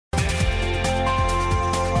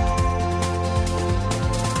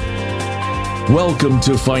Welcome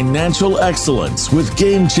to Financial Excellence with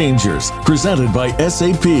Game Changers, presented by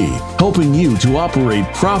SAP, helping you to operate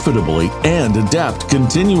profitably and adapt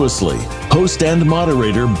continuously. Host and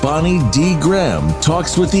moderator Bonnie D. Graham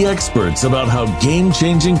talks with the experts about how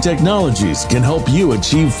game-changing technologies can help you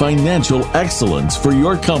achieve financial excellence for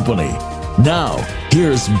your company. Now,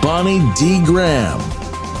 here's Bonnie D. Graham.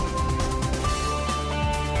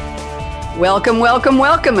 Welcome, welcome,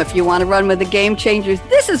 welcome. If you want to run with the Game Changers,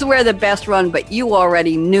 this is where the best run, but you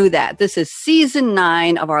already knew that. This is season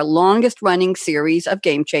 9 of our longest running series of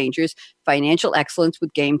Game Changers, Financial Excellence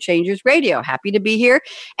with Game Changers Radio. Happy to be here.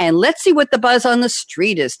 And let's see what the buzz on the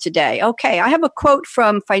street is today. Okay, I have a quote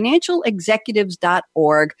from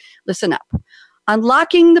financialexecutives.org. Listen up.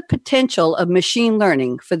 Unlocking the potential of machine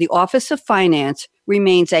learning for the Office of Finance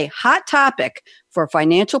remains a hot topic for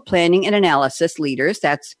financial planning and analysis leaders,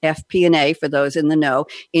 that's FP&A for those in the know,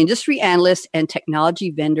 industry analysts, and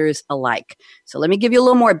technology vendors alike. So let me give you a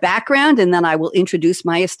little more background, and then I will introduce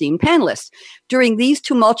my esteemed panelists. During these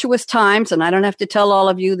tumultuous times, and I don't have to tell all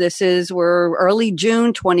of you, we're early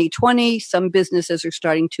June 2020. Some businesses are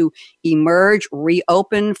starting to emerge,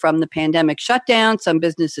 reopen from the pandemic shutdown. Some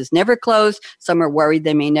businesses never closed. Some are worried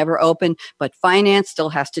they may never open, but finance still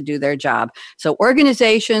has to do their job. So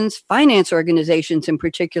finance organizations in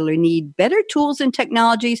particular, need better tools and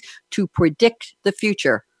technologies to predict the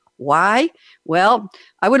future. Why? Well,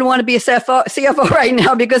 I wouldn't want to be a CFO right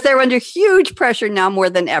now because they're under huge pressure now more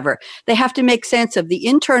than ever. They have to make sense of the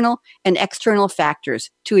internal and external factors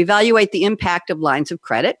to evaluate the impact of lines of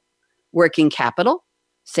credit, working capital,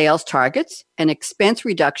 sales targets, and expense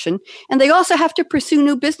reduction. And they also have to pursue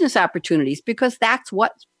new business opportunities because that's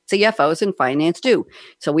what CFOs in finance do.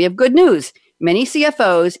 So we have good news. Many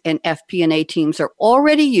CFOs and FP&A teams are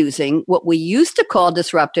already using what we used to call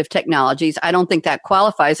disruptive technologies. I don't think that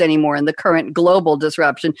qualifies anymore in the current global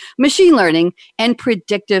disruption, machine learning and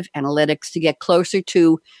predictive analytics to get closer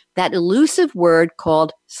to that elusive word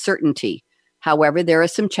called certainty. However, there are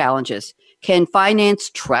some challenges. Can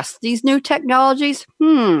finance trust these new technologies?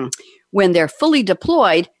 When they're fully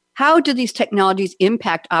deployed, how do these technologies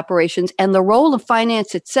impact operations and the role of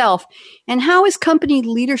finance itself? And how is company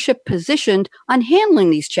leadership positioned on handling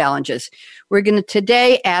these challenges? We're going to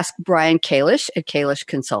today ask Brian Kalish at Kalish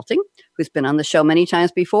Consulting, who's been on the show many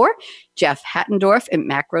times before, Jeff Hattendorf at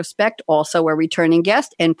Macrospect, also a returning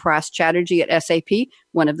guest, and Pras Chatterjee at SAP,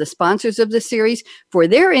 one of the sponsors of the series, for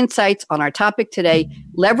their insights on our topic today,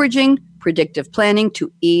 leveraging predictive planning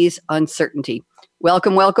to ease uncertainty.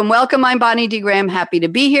 Welcome, welcome, welcome. I'm Bonnie D. Graham. Happy to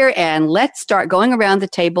be here. And let's start going around the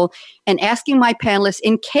table and asking my panelists,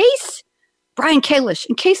 Brian Kalish,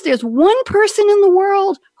 in case there's one person in the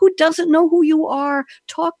world who doesn't know who you are,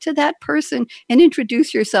 talk to that person and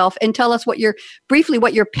introduce yourself and tell us what your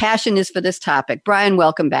passion is for this topic. Brian,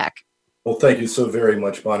 welcome back. Well, thank you so very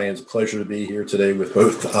much, Bonnie. It's a pleasure to be here today with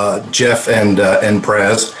both Jeff and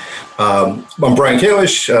Pras. I'm Brian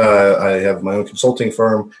Kalish. I have my own consulting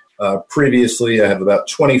firm. Previously, I have about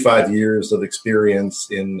 25 years of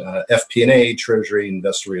experience in FP&A, Treasury,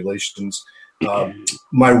 Investor Relations.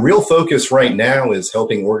 My real focus right now is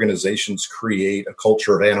helping organizations create a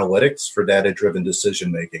culture of analytics for data-driven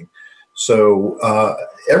decision-making. So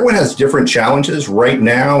everyone has different challenges. Right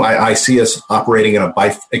now, I see us operating in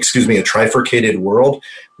a trifurcated world.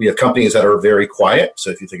 We have companies that are very quiet.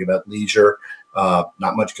 So if you think about leisure, not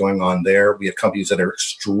much going on there. We have companies that are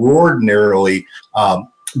extraordinarily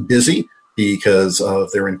busy because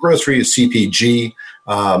they're in groceries, CPG.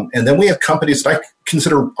 And then we have companies that I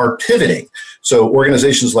consider are pivoting. So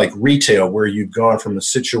organizations like retail, where you've gone from a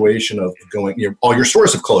situation of going, all your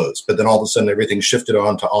stores have closed, but then all of a sudden everything shifted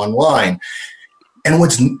on to online. And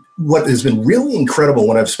what has been really incredible,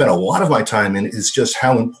 what I've spent a lot of my time in, is just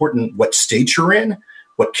how important what state you're in,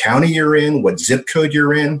 what county you're in, what zip code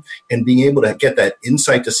you're in, and being able to get that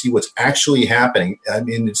insight to see what's actually happening. I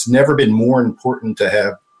mean, it's never been more important to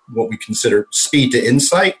have what we consider speed to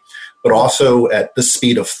insight, but also at the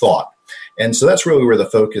speed of thought. And so that's really where the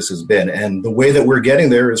focus has been. And the way that we're getting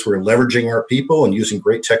there is we're leveraging our people and using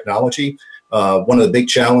great technology. One of the big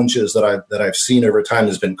challenges that I've seen over time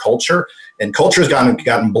has been culture. And culture has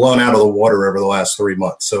gotten blown out of the water over the last 3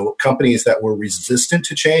 months. So companies that were resistant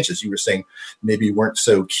to change, as you were saying, maybe weren't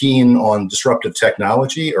so keen on disruptive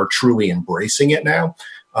technology, are truly embracing it now.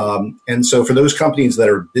 And so for those companies that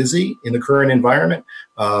are busy in the current environment,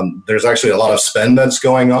 there's actually a lot of spend that's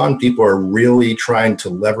going on. People are really trying to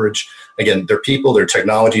leverage, again, their people, their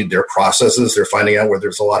technology, their processes. They're finding out where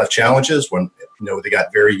there's a lot of challenges when, they got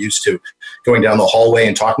very used to going down the hallway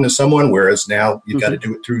and talking to someone, whereas now you've got to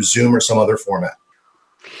do it through Zoom or some other format.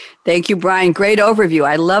 Thank you, Brian. Great overview.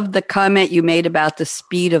 I love the comment you made about the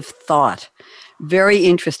speed of thought. Very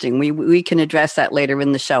interesting. We can address that later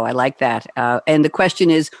in the show. I like that. And the question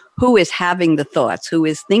is, who is having the thoughts? Who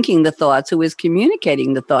is thinking the thoughts? Who is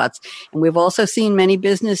communicating the thoughts? And we've also seen many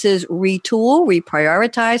businesses retool,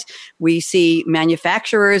 reprioritize. We see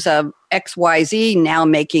manufacturers of XYZ now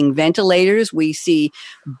making ventilators. We see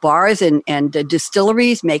bars and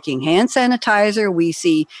distilleries making hand sanitizer. We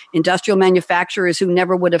see industrial manufacturers who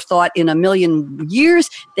never would have thought in a million years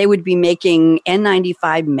they would be making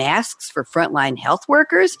N95 masks for frontline health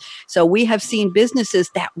workers. So we have seen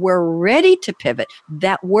businesses that were ready to pivot,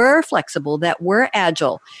 that were flexible, that were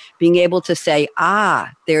agile, being able to say,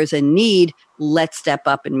 there's a need. Let's step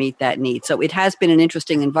up and meet that need. So it has been an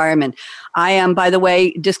interesting environment. I am, by the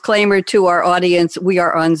way, disclaimer to our audience, we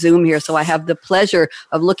are on Zoom here, so I have the pleasure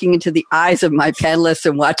of looking into the eyes of my panelists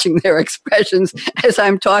and watching their expressions as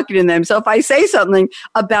I'm talking to them. So if I say something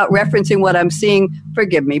about referencing what I'm seeing,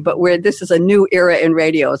 forgive me, but this is a new era in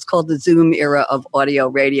radio. It's called the Zoom era of audio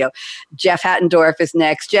radio. Jeff Hattendorf is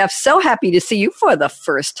next. Jeff, so happy to see you for the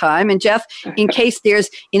first time. And Jeff, in case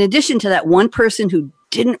there's, in addition to that one person who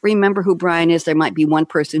didn't remember who Brian is, there might be one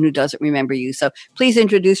person who doesn't remember you. So please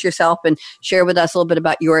introduce yourself and share with us a little bit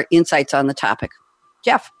about your insights on the topic.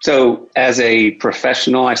 Jeff. So as a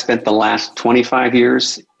professional, I spent the last 25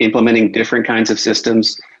 years implementing different kinds of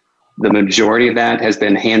systems. The majority of that has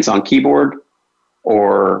been hands-on keyboard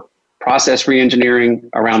or process reengineering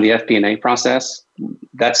around the FP&A process.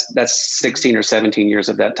 That's 16 or 17 years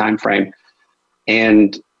of that time frame.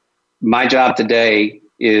 And my job today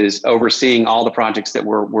is overseeing all the projects that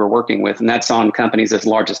we're working with. And that's on companies as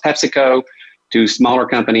large as PepsiCo to smaller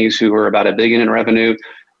companies who are about $1 billion in revenue.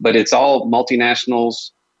 But it's all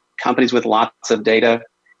multinationals, companies with lots of data.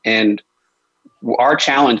 And our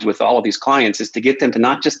challenge with all of these clients is to get them to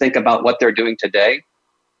not just think about what they're doing today,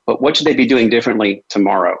 but what should they be doing differently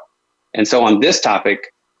tomorrow. And so on this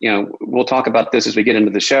topic, we'll talk about this as we get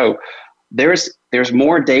into the show. There's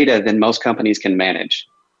more data than most companies can manage.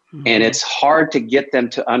 And it's hard to get them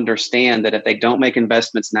to understand that if they don't make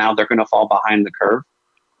investments now, they're going to fall behind the curve.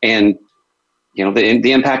 And,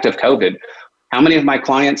 the impact of COVID, how many of my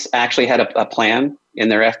clients actually had a plan in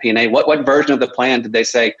their FP&A? What version of the plan did they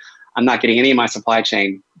say, I'm not getting any of my supply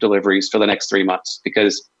chain deliveries for the next 3 months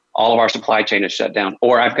because all of our supply chain is shut down?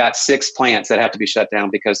 Or I've got 6 plants that have to be shut down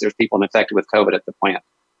because there's people infected with COVID at the plant.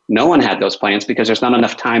 No one had those plans because there's not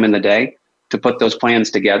enough time in the day to put those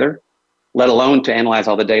plans together, let alone to analyze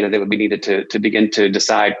all the data that would be needed to begin to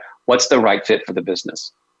decide what's the right fit for the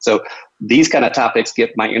business. So these kind of topics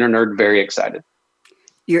get my inner nerd very excited.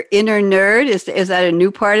 Your inner nerd, is that a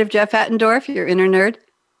new part of Jeff Hattendorf, your inner nerd?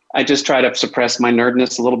 I just try to suppress my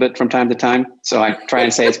nerdness a little bit from time to time. So I try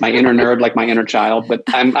and say it's my inner nerd, like my inner child, but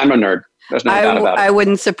I'm a nerd. There's no doubt about it. I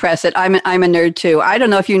wouldn't suppress it. I'm a nerd too. I don't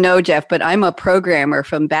know if you know, Jeff, but I'm a programmer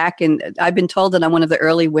from back in, I've been told that I'm one of the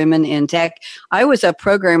early women in tech. I was a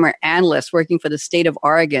programmer analyst working for the state of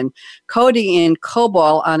Oregon, coding in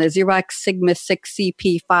COBOL on a Xerox Sigma 6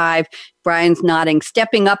 CP5. Brian's nodding,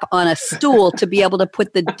 stepping up on a stool to be able to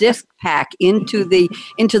put the disk pack into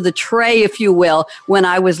the tray, if you will, when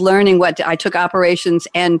I was learning I took operations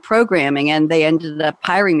and programming, and they ended up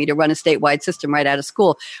hiring me to run a statewide system right out of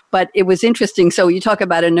school. But it was interesting. So you talk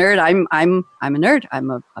about a nerd. I'm a nerd.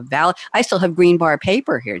 I'm a valid. I still have green bar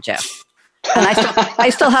paper here, Jeff. And I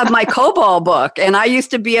still have my COBOL book, and I used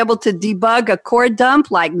to be able to debug a core dump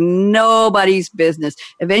like nobody's business.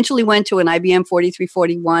 Eventually went to an IBM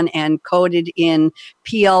 4341 and coded in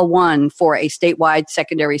PL1 for a statewide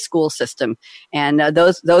secondary school system. And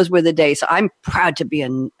those were the days. So I'm proud to be a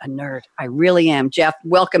nerd. I really am. Jeff,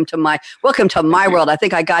 welcome to my world. I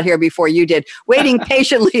think I got here before you did. Waiting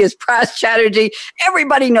patiently is Pras Chatterjee.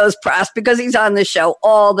 Everybody knows Pras because he's on the show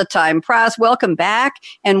all the time. Pras, welcome back.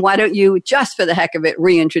 And why don't you, just for the heck of it,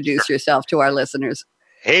 reintroduce yourself to our listeners?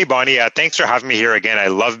 Hey, Bonnie. Thanks for having me here again. I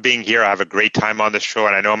love being here. I have a great time on the show,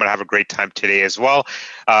 and I know I'm going to have a great time today as well.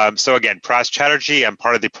 So again, Pras Chatterjee. I'm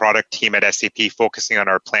part of the product team at SAP, focusing on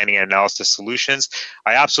our planning and analysis solutions.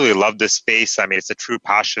 I absolutely love this space. I mean, it's a true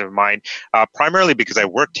passion of mine, primarily because I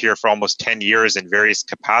worked here for almost 10 years in various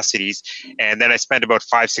capacities. And then I spent about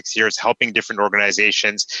 5-6 years helping different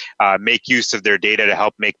organizations make use of their data to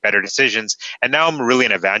help make better decisions. And now I'm really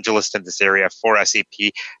an evangelist in this area for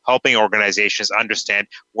SAP, helping organizations understand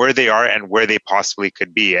where they are and where they possibly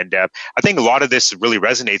could be. And I think a lot of this really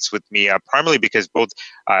resonates with me, primarily because both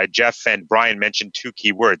Jeff and Brian mentioned two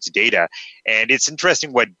key words, data. And it's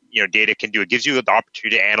interesting what data can do. It gives you the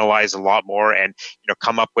opportunity to analyze a lot more and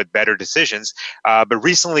come up with better decisions. But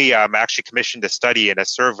recently, I actually commissioned a study and a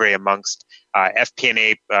survey amongst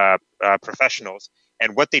FP&A professionals.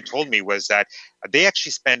 And what they told me was that they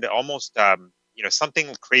actually spend almost, something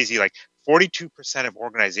crazy like 42% of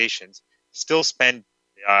organizations still spend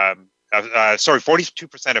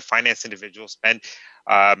 42% of finance individuals spend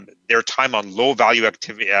their time on low value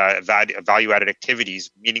value-added activities,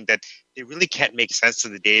 meaning that they really can't make sense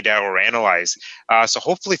of the data or analyze. So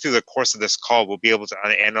hopefully through the course of this call, we'll be able to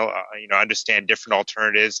understand different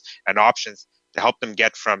alternatives and options to help them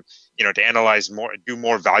get from, to analyze more, do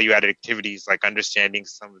more value-added activities like understanding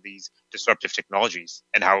some of these disruptive technologies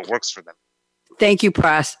and how it works for them. Thank you,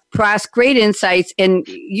 Pras. Pras, great insights. And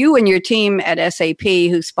you and your team at SAP,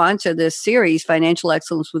 who sponsor this series, Financial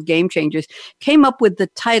Excellence with Game Changers, came up with the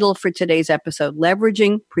title for today's episode,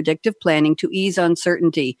 Leveraging Predictive Planning to Ease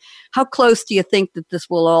Uncertainty. How close do you think that this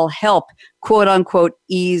will all help, quote unquote,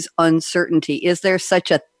 ease uncertainty? Is there such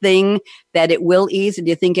a thing that it will ease? And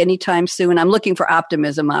do you think anytime soon? I'm looking for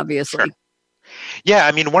optimism, obviously. Sure. Yeah,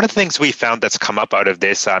 I mean, one of the things we found that's come up out of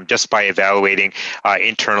this, just by evaluating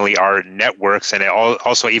internally our networks, and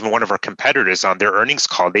also even one of our competitors on their earnings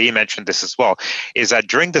call, they mentioned this as well, is that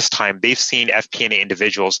during this time, they've seen FP&A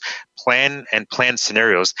individuals plan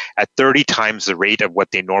scenarios at 30 times the rate of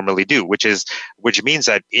what they normally do, which means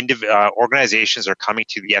that organizations are coming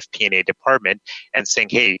to the FP&A department and saying,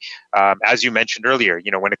 hey, as you mentioned earlier,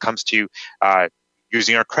 when it comes to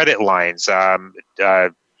using our credit lines,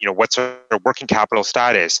 what's our working capital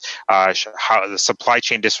status, how the supply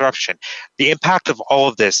chain disruption, the impact of all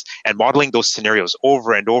of this, and modeling those scenarios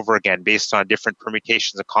over and over again based on different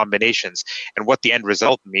permutations and combinations, and what the end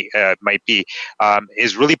result might be,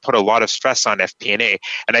 is really put a lot of stress on FP&A.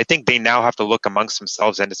 And I think they now have to look amongst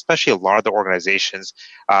themselves, and especially a lot of the organizations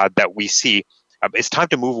that we see. It's time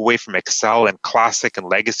to move away from Excel and classic and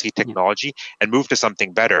legacy technology and move to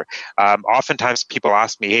something better. Oftentimes people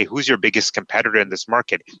ask me, hey, who's your biggest competitor in this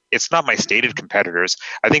market? It's not my stated competitors.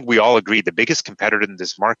 I think we all agree the biggest competitor in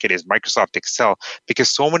this market is Microsoft Excel, because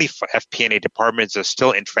so many FP&A departments are still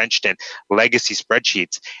entrenched in legacy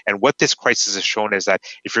spreadsheets. And what this crisis has shown is that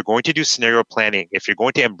if you're going to do scenario planning, if you're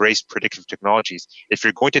going to embrace predictive technologies, if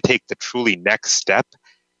you're going to take the truly next step,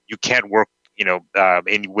 you can't work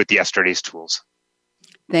with yesterday's tools.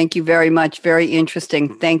 Thank you very much. Very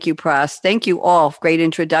interesting. Thank you, Pras. Thank you all. Great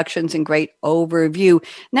introductions and great overview.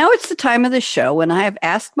 Now it's the time of the show when I have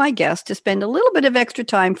asked my guests to spend a little bit of extra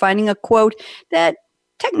time finding a quote that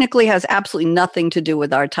technically has absolutely nothing to do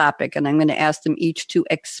with our topic. And I'm going to ask them each to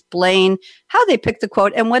explain how they picked the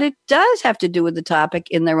quote and what it does have to do with the topic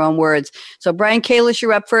in their own words. So Brian Kalish,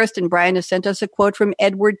 you're up first. And Brian has sent us a quote from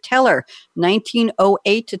Edward Teller,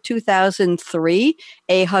 1908 to 2003,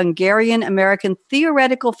 a Hungarian-American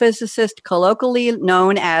theoretical physicist colloquially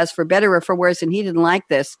known as, for better or for worse, and he didn't like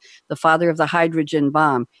this, the father of the hydrogen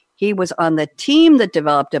bomb. He was on the team that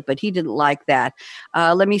developed it, but he didn't like that.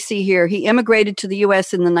 Let me see here. He immigrated to the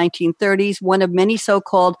U.S. in the 1930s, one of many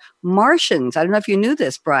so-called Martians. I don't know if you knew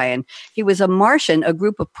this, Brian. He was a Martian, a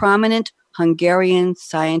group of prominent Hungarian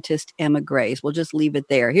scientist emigres. We'll just leave it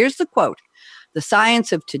there. Here's the quote. The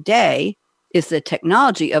science of today is the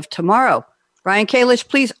technology of tomorrow. Brian Kalish,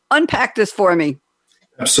 please unpack this for me.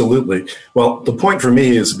 Absolutely. Well, the point for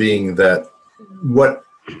me is being that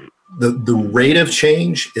the rate of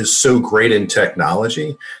change is so great in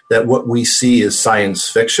technology that what we see as science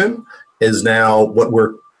fiction is now what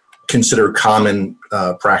we're considered common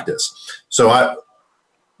practice. So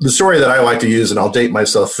the story that I like to use, and I'll date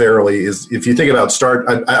myself fairly, is if you think about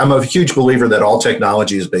I'm a huge believer that all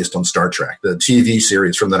technology is based on Star Trek, the TV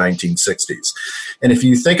series from the 1960s. And if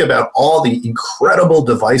you think about all the incredible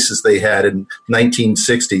devices they had in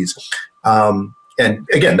 1960s, and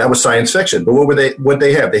again, that was science fiction. But what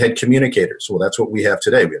they have? They had communicators. Well, that's what we have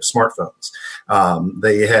today. We have smartphones.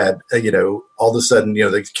 They had, all of a sudden,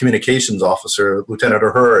 the communications officer, Lieutenant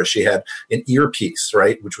Uhura, she had an earpiece,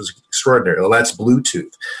 right, which was extraordinary. Well, that's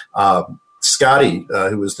Bluetooth. Scotty,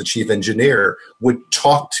 who was the chief engineer, would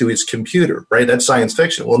talk to his computer, right? That's science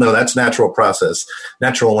fiction. Well, no, that's natural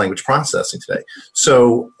language processing today.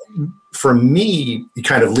 So for me, it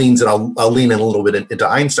kind of leans, and I'll lean in a little bit into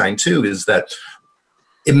Einstein too, is that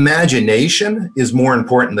imagination is more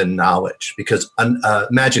important than knowledge, because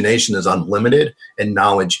imagination is unlimited and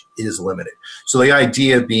knowledge is limited. So the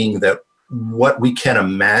idea being that what we can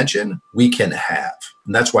imagine, we can have.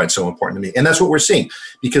 And that's why it's so important to me. And that's what we're seeing,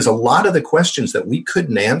 because a lot of the questions that we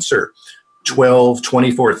couldn't answer 12,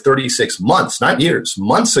 24, 36 months, not years,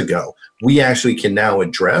 months ago, we actually can now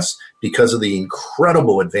address because of the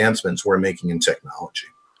incredible advancements we're making in technology.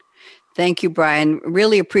 Thank you, Brian.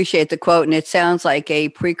 Really appreciate the quote. And it sounds like a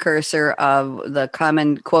precursor of the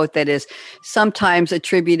common quote that is sometimes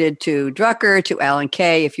attributed to Drucker, to Alan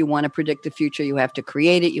Kay. If you want to predict the future, you have to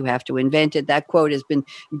create it. You have to invent it. That quote has been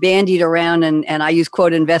bandied around. And I use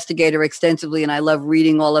Quote Investigator extensively. And I love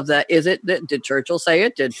reading all of that. Did Churchill say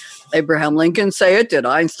it? Did Abraham Lincoln say it? Did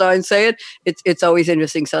Einstein say it? It's always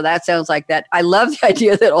interesting. So that sounds like that. I love the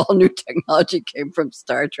idea that all new technology came from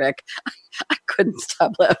Star Trek. I couldn't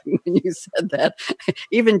stop laughing when you said that.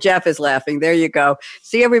 Even Jeff is laughing. There you go.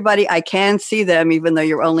 See, everybody, I can see them, even though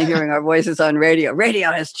you're only hearing our voices on radio. Radio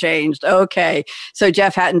has changed. Okay. So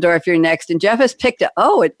Jeff Hattendorf, you're next. And Jeff has picked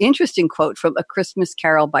an interesting quote from A Christmas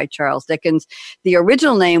Carol by Charles Dickens. The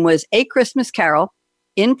original name was A Christmas Carol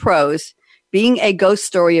in prose, being a ghost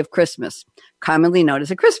story of Christmas, commonly known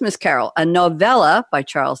as A Christmas Carol, a novella by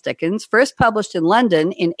Charles Dickens, first published in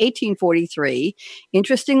London in 1843.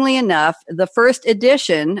 Interestingly enough, the first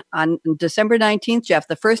edition on December 19th, Jeff,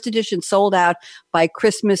 the first edition sold out by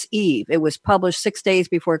Christmas Eve. It was published 6 days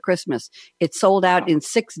before Christmas. It sold out in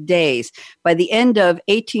 6 days. By the end of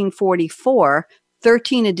 1844,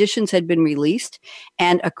 13 editions had been released,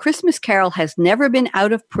 and A Christmas Carol has never been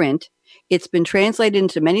out of print. It's been translated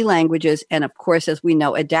into many languages and, of course, as we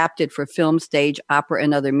know, adapted for film, stage, opera,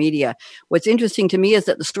 and other media. What's interesting to me is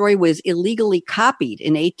that the story was illegally copied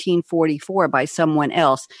in 1844 by someone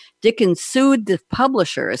else. Dickens sued the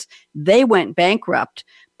publishers. They went bankrupt,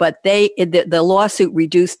 but the lawsuit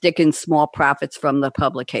reduced Dickens' small profits from the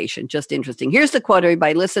publication. Just interesting. Here's the quote,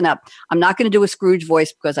 everybody. Listen up. I'm not going to do a Scrooge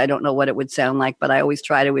voice because I don't know what it would sound like, but I always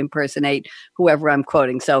try to impersonate whoever I'm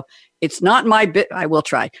quoting. So I will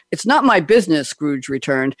try. It's not my business, Scrooge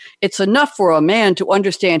returned. It's enough for a man to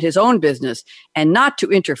understand his own business and not to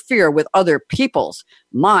interfere with other people's.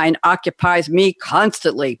 Mine occupies me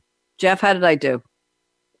constantly. Jeff, how did I do?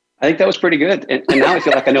 I think that was pretty good. And now I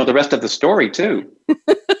feel like I know the rest of the story, too.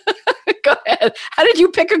 Go ahead. How did you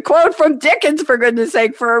pick a quote from Dickens, for goodness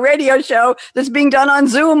sake, for a radio show that's being done on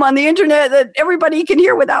Zoom on the internet that everybody can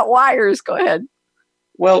hear without wires? Go ahead.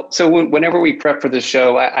 Well, so whenever we prep for this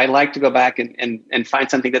show, I like to go back and find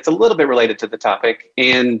something that's a little bit related to the topic.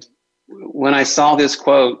 And when I saw this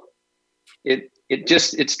quote,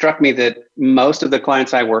 it struck me that most of the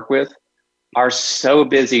clients I work with are so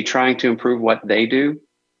busy trying to improve what they do,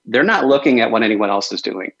 they're not looking at what anyone else is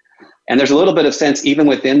doing. And there's a little bit of sense even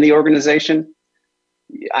within the organization.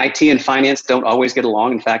 IT and finance don't always get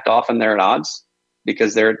along. In fact, often they're at odds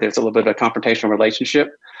because there's a little bit of a confrontational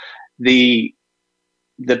relationship. The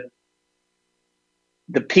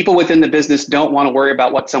people within the business don't want to worry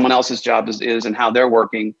about what someone else's job is and how they're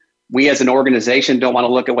working. We as an organization don't want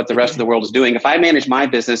to look at what the rest of the world is doing. If I manage my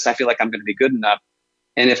business, I feel like I'm going to be good enough.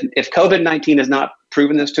 And if COVID-19 has not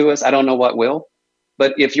proven this to us, I don't know what will.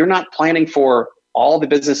 But if you're not planning for all the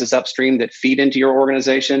businesses upstream that feed into your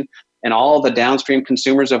organization and all the downstream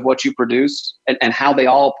consumers of what you produce and how they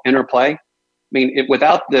all interplay, I mean,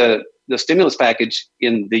 without the stimulus package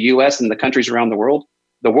in the U.S. and the countries around the world,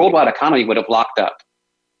 the worldwide economy would have locked up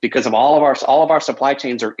because of all of our supply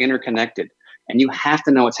chains are interconnected, and you have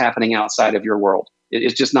to know what's happening outside of your world.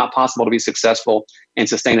 It's just not possible to be successful and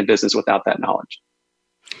sustain a business without that knowledge.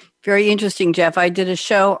 Very interesting, Jeff. I did a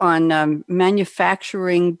show on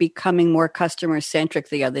manufacturing becoming more customer-centric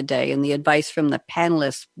the other day, and the advice from the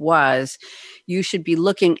panelists was you should be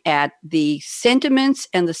looking at the sentiments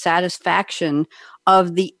and the satisfaction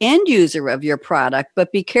of the end user of your product,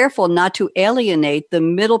 but be careful not to alienate the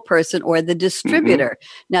middle person or the distributor.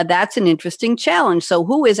 Mm-hmm. Now, that's an interesting challenge. So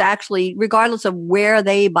who is actually, regardless of where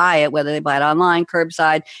they buy it, whether they buy it online,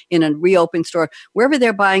 curbside, in a reopened store, wherever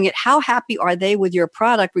they're buying it, how happy are they with your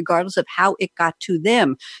product, regardless of how it got to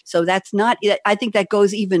them? So that's not, I think that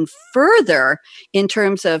goes even further in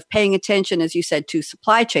terms of paying attention, as you said, to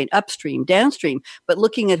supply chain, upstream, downstream, but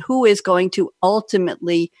looking at who is going to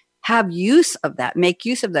ultimately have use of that, make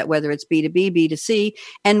use of that, whether it's B2B, B2C,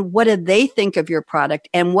 and what do they think of your product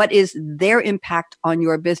and what is their impact on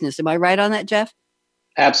your business? Am I right on that, Jeff?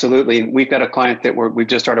 Absolutely. We've got a client that we've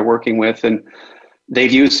just started working with, and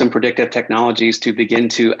they've used some predictive technologies to begin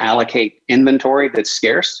to allocate inventory that's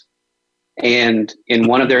scarce. And in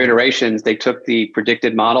one of their iterations, they took the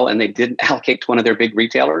predicted model and they didn't allocate to one of their big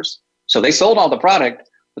retailers. So they sold all the product,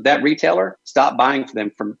 but that retailer stopped buying for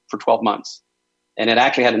them for 12 months. And it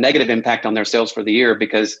actually had a negative impact on their sales for the year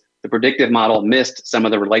because the predictive model missed some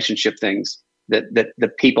of the relationship things that the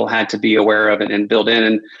people had to be aware of and build in.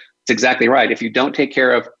 And it's exactly right. If you don't take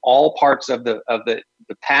care of all parts of the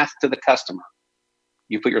path to the customer,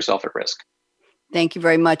 you put yourself at risk. Thank you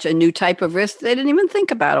very much. A new type of risk they didn't even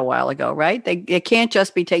think about a while ago, right? They can't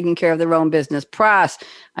just be taking care of their own business. Pras,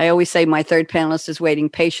 I always say my third panelist is waiting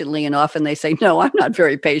patiently, and often they say, no, I'm not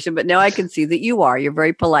very patient, but now I can see that you are. You're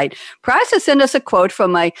very polite. Pras has sent us a quote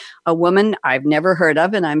from a woman I've never heard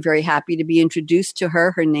of, and I'm very happy to be introduced to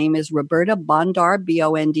her. Her name is Roberta Bondar,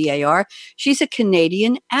 Bondar. She's a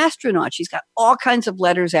Canadian astronaut. She's got all kinds of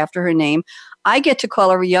letters after her name. I get to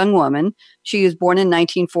call her a young woman. She was born in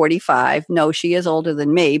 1945. No, she is older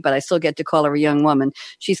than me, but I still get to call her a young woman.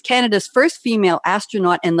 She's Canada's first female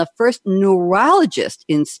astronaut and the first neurologist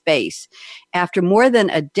in space. After more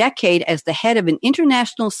than a decade as the head of an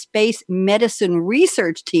international space medicine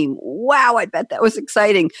research team, wow, I bet that was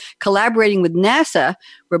exciting. Collaborating with NASA,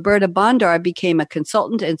 Roberta Bondar became a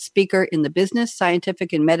consultant and speaker in the business,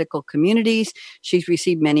 scientific, and medical communities. She's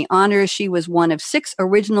received many honors. She was one of 6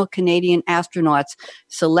 original Canadian astronauts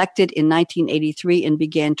selected in 1983 and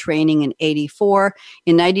began training in 84.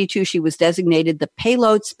 In 92, she was designated the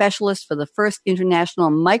payload specialist for the first international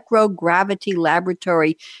microgravity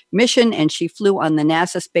laboratory mission, and she flew on the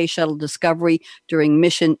NASA Space Shuttle Discovery during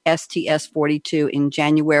mission STS-42 in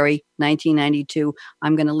January 1992.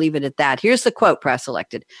 I'm going to leave it at that. Here's the quote Pras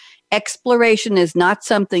selected. Exploration is not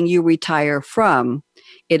something you retire from.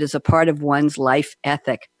 It is a part of one's life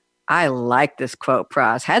ethic. I like this quote,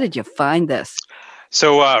 Pras. How did you find this?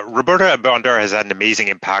 So Roberta Bondar has had an amazing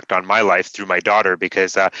impact on my life through my daughter,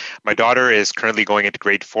 because my daughter is currently going into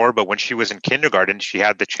grade 4, but when she was in kindergarten, she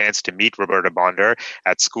had the chance to meet Roberta Bondar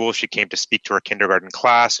at school. She came to speak to her kindergarten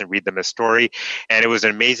class and read them a story, and it was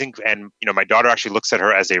amazing. And my daughter actually looks at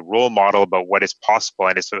her as a role model about what is possible,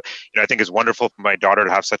 and it's I think it's wonderful for my daughter to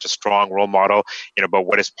have such a strong role model about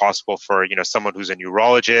what is possible for someone who's a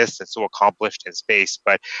neurologist and so accomplished in space.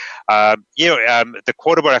 But the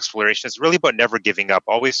quote about exploration is really about never giving up,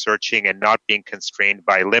 always searching and not being constrained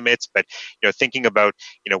by limits, but thinking about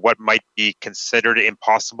what might be considered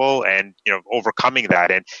impossible and overcoming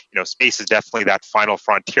that. And space is definitely that final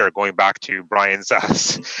frontier, going back to Brian's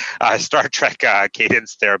Star Trek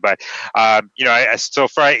cadence there. But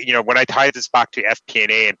when I tie this back to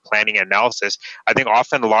FP&A and planning and analysis, I think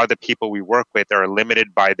often a lot of the people we work with are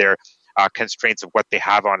limited by their constraints of what they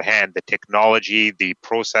have on hand, the technology, the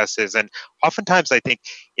processes, and oftentimes I think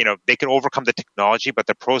they can overcome the technology, but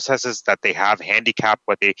the processes that they have handicap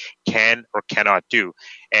what they can or cannot do.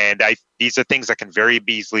 And these are things that can very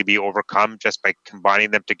easily be overcome just by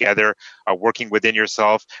combining them together, working within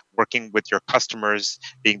yourself, working with your customers,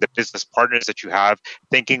 being the business partners that you have,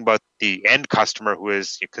 thinking about the end customer who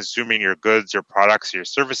is consuming your goods, your products, your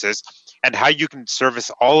services, and how you can service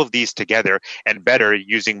all of these together and better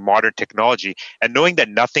using modern technology, and knowing that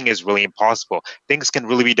nothing is really impossible. Things can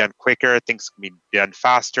really be done quicker, things can be done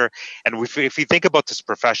faster. And if you think about this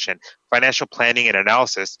profession, financial planning and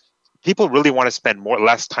analysis, people really want to spend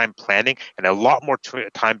less time planning and a lot more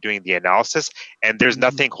time doing the analysis, and there's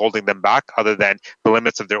nothing holding them back other than the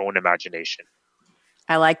limits of their own imagination.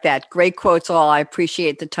 I like that. Great quotes all. I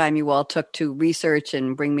appreciate the time you all took to research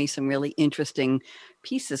and bring me some really interesting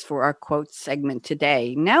pieces for our quote segment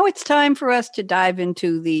today. Now it's time for us to dive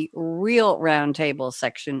into the real roundtable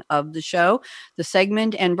section of the show, the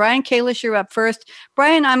segment. And Brian Kalish, you're up first.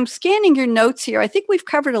 Brian, I'm scanning your notes here. I think we've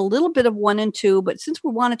covered a little bit of 1 and 2, but since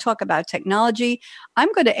we want to talk about technology,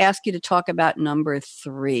 I'm going to ask you to talk about number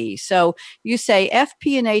 3. So you say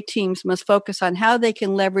FP&A teams must focus on how they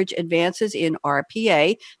can leverage advances in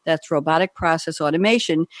RPA, that's robotic process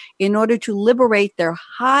automation, in order to liberate their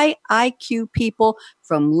high IQ people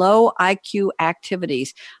from low IQ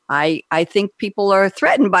activities. I think people are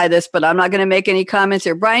threatened by this, but I'm not going to make any comments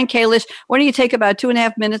here. Brian Kalish, why don't you take about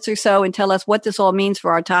 2.5 minutes or so and tell us what this all means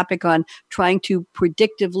for our topic on trying to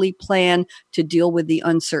predictively plan to deal with the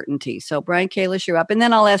uncertainty. So Brian Kalish, you're up. And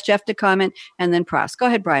then I'll ask Jeff to comment and then Pras. Go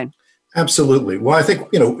ahead, Brian. Absolutely. Well, I think,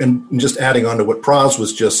 and just adding on to what Pras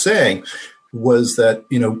was just saying was that,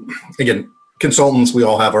 again, consultants, we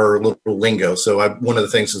all have our little lingo. So one of the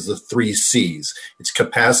things is the 3 C's. It's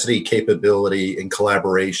capacity, capability, and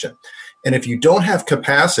collaboration. And if you don't have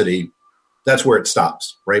capacity, that's where it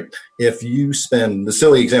stops, right? If you spend, the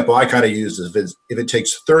silly example I kind of use is if it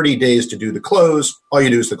takes 30 days to do the close, all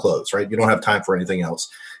you do is the close, right? You don't have time for anything else.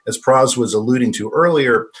 As Pras was alluding to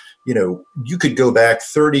earlier, you could go back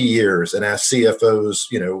 30 years and ask CFOs,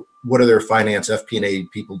 what are their finance FP&A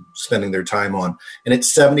people spending their time on? And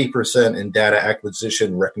it's 70% in data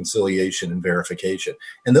acquisition, reconciliation, and verification.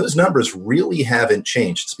 And those numbers really haven't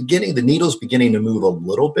changed. The needle's beginning to move a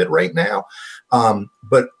little bit right now.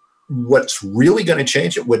 But what's really going to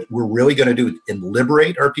change it, what we're really going to do and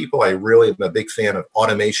liberate our people, I really am a big fan of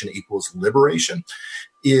automation equals liberation,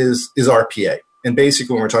 is RPA. And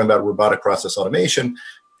basically, when we're talking about robotic process automation,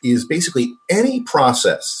 is basically any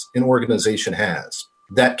process an organization has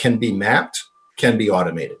that can be mapped, can be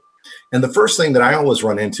automated. And the first thing that I always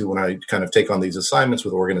run into when I kind of take on these assignments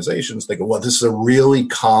with organizations, they go, well, this is a really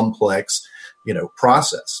complex,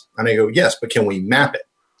 process. And I go, yes, but can we map it?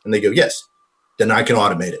 And they go, yes, then I can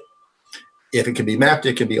automate it. If it can be mapped,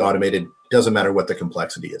 it can be automated. Doesn't matter what the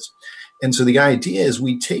complexity is. And so the idea is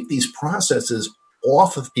we take these processes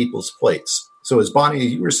off of people's plates. So as Bonnie,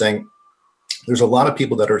 you were saying, there's a lot of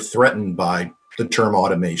people that are threatened by the term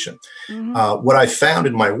automation. Mm-hmm. What I found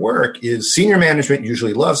in my work is senior management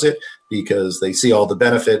usually loves it because they see all the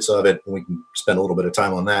benefits of it. And we can spend a little bit of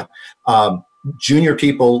time on that. Junior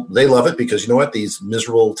people, they love it because you know what? These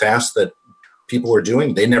miserable tasks that people are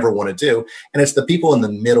doing, they never want to do. And it's the people in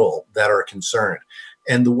the middle that are concerned.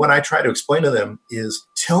 And what I try to explain to them is,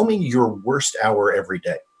 tell me your worst hour every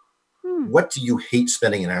day. What do you hate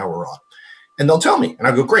spending an hour on? And they'll tell me. And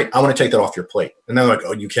I go, great, I want to take that off your plate. And they're like,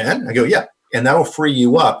 oh, you can? I go, yeah. And that'll free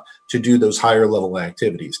you up to do those higher level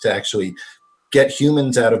activities, to actually get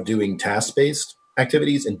humans out of doing task-based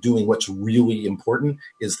activities and doing what's really important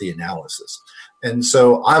is the analysis. And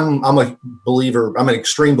so I'm a believer, I'm an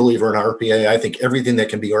extreme believer in RPA. I think everything that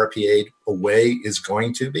can be RPA'd away is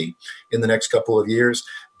going to be in the next couple of years,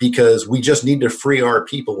 because we just need to free our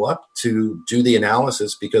people up to do the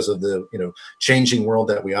analysis because of the changing world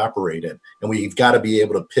that we operate in. And we've got to be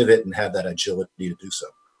able to pivot and have that agility to do so.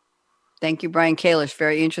 Thank you, Brian Kalish.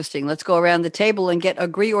 Very interesting. Let's go around the table and get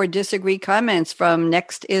agree or disagree comments from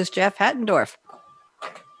next is Jeff Hattendorf.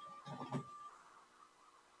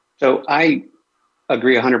 So I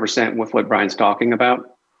agree 100% with what Brian's talking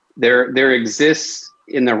about. There exists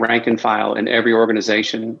in the rank and file in every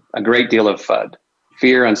organization a great deal of FUD,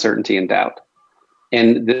 fear, uncertainty, and doubt.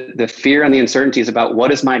 And the fear and the uncertainty is about,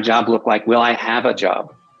 what does my job look like? Will I have a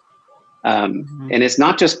job? And it's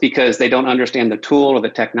not just because they don't understand the tool or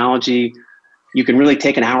the technology. You can really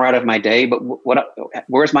take an hour out of my day, but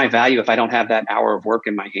where's my value if I don't have that hour of work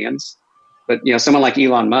in my hands? But someone like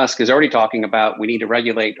Elon Musk is already talking about we need to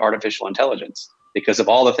regulate artificial intelligence because of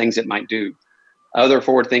all the things it might do. Other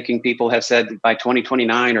forward-thinking people have said that by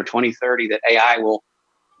 2029 or 2030 that AI will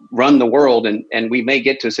run the world, and we may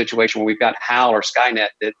get to a situation where we've got HAL or Skynet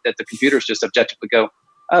that the computers just objectively go,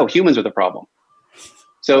 oh, humans are the problem.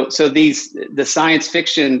 So the science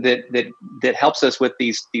fiction that helps us with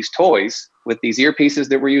these toys, with these earpieces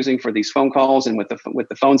that we're using for these phone calls and with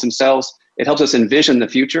the phones themselves, it helps us envision the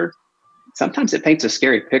future. Sometimes it paints a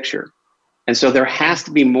scary picture. And so there has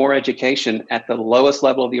to be more education at the lowest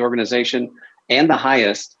level of the organization and the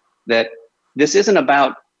highest, that this isn't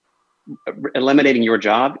about eliminating your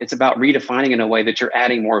job. It's about redefining in a way that you're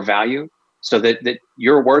adding more value so that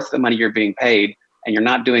you're worth the money you're being paid and you're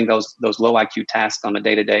not doing those low IQ tasks on a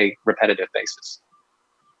day-to-day repetitive basis.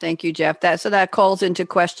 Thank you, Jeff. That calls into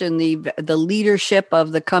question the leadership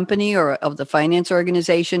of the company or of the finance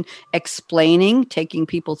organization, taking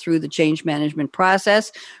people through the change management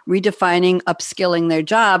process, redefining, upskilling their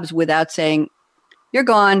jobs without saying, you're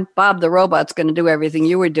gone, Bob the robot's going to do everything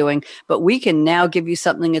you were doing, but we can now give you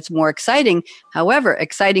something that's more exciting. However,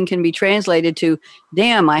 exciting can be translated to,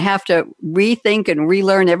 damn, I have to rethink and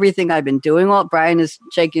relearn everything I've been doing. Well, Brian is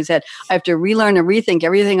shaking his head. I have to relearn and rethink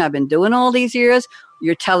everything I've been doing all these years.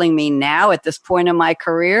 You're telling me now at this point in my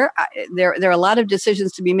career, there are a lot of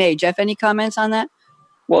decisions to be made. Jeff, any comments on that?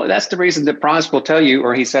 Well, that's the reason that Pras will tell you,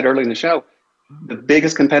 or he said earlier in the show, the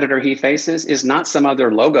biggest competitor he faces is not some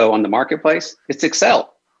other logo on the marketplace. It's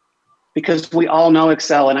Excel. Because we all know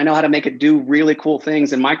Excel, and I know how to make it do really cool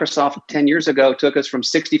things. And Microsoft 10 years ago took us from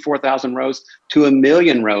 64,000 rows to 1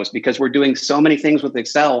 million rows because we're doing so many things with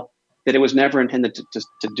Excel that it was never intended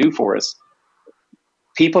to do for us.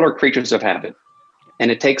 People are creatures of habit.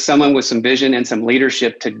 And it takes someone with some vision and some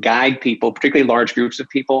leadership to guide people, particularly large groups of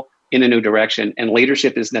people, in a new direction. And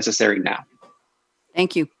leadership is necessary now.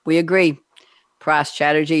 Thank you. We agree. Pras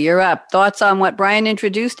Chatterjee, you're up. Thoughts on what Brian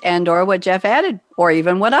introduced and or what Jeff added, or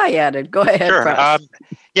even what I added? Go ahead, Sure. Pras.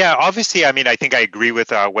 Yeah, obviously, I mean, I think I agree with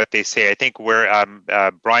what they say. I think where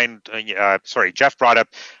Jeff brought up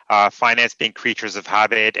finance being creatures of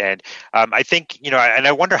habit. And I think, and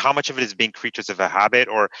I wonder how much of it is being creatures of a habit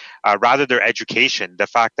or rather their education. The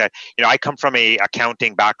fact that, I come from a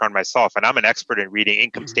accounting background myself, and I'm an expert in reading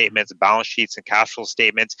income statements, balance sheets, and cash flow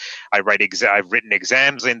statements. I've written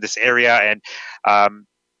exams in this area, and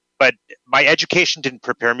but my education didn't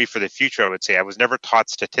prepare me for the future, I would say. I was never taught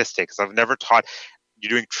statistics. I was never taught you're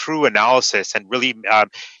doing true analysis and really,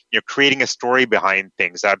 creating a story behind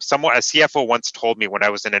things. A CFO once told me when I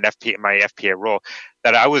was in my FPA role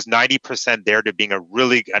that I was 90% there to being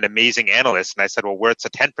an amazing analyst. And I said, well, where's the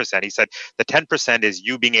 10%? He said, the 10% is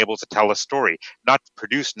you being able to tell a story, not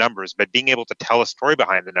produce numbers, but being able to tell a story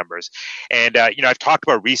behind the numbers. And, I've talked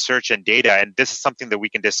about research and data, and this is something that we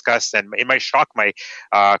can discuss. And it might shock my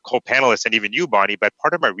co-panelists and even you, Bonnie, but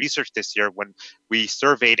part of my research this year, when we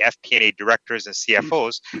surveyed FP&A directors and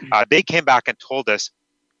CFOs, they came back and told us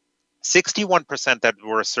 61% that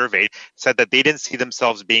were surveyed said that they didn't see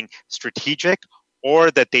themselves being strategic,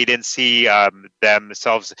 or that they didn't see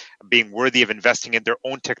themselves being worthy of investing in their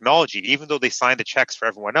own technology, even though they signed the checks for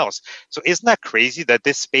everyone else. So isn't that crazy that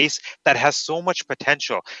this space that has so much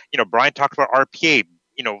potential, Brian talked about RPA,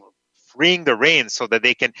 freeing the reins so that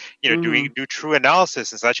they can, do true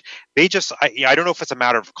analysis and such. They just, I don't know if it's a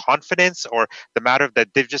matter of confidence or the matter that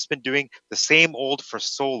they've just been doing the same old for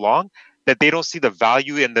so long that they don't see the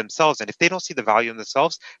value in themselves. And if they don't see the value in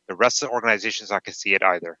themselves, the rest of the organization's not going to see it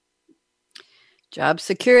either. Job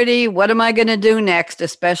security. What am I going to do next,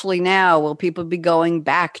 especially now? Will people be going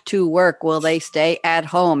back to work? Will they stay at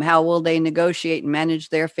home? How will they negotiate and manage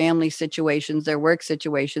their family situations, their work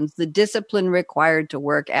situations, the discipline required to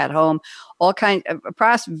work at home? All kinds of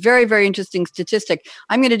very, very interesting statistic.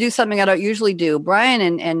 I'm going to do something I don't usually do.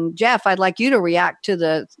 Brian and Jeff, I'd like you to react to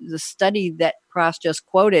the study that Pras just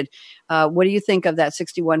quoted. What do you think of that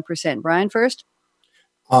 61%? Brian first?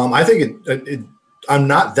 I think I'm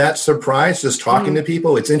not that surprised just talking to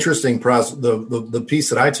people. It's interesting, Pras, the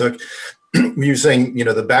piece that I took, you're saying,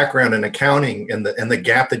 the background in accounting and the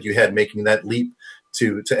gap that you had making that leap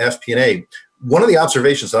to FP&A. One of the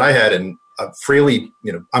observations that I had, and freely,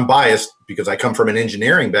 I'm biased because I come from an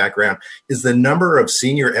engineering background, is the number of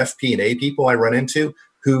senior FP&A people I run into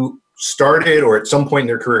who started or at some point in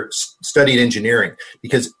their career studied engineering,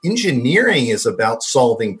 because engineering is about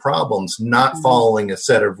solving problems, not following a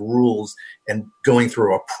set of rules and going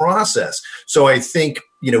through a process. So I think,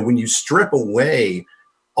 when you strip away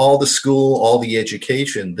all the school, all the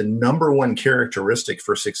education, the number one characteristic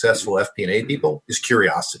for successful FP&A people is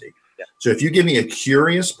curiosity. Yeah. So if you give me a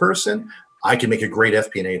curious person, I can make a great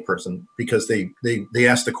FP&A person because they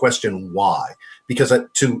ask the question why. Because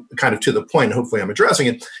to the point, hopefully I'm addressing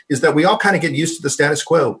it, is that we all kind of get used to the status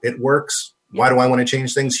quo. It works. Why do I want to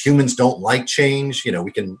change things? Humans don't like change.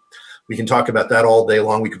 We can talk about that all day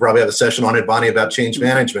long. We could probably have a session on it, Bonnie, about change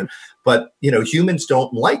management. But humans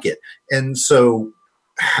don't like it. And so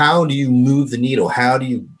how do you move the needle? How do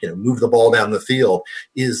you move the ball down the field?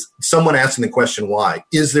 Is someone asking the question why?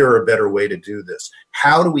 Is there a better way to do this?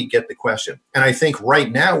 How do we get the question? And I think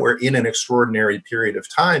right now we're in an extraordinary period of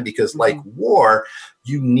time because, like war,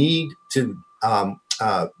 you need to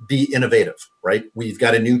be innovative, right? We've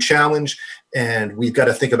got a new challenge and we've got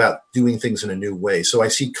to think about doing things in a new way. So I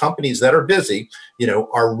see companies that are busy,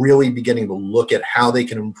 are really beginning to look at how they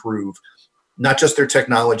can improve not just their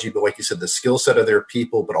technology, but like you said, the skill set of their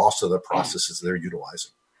people, but also the processes they're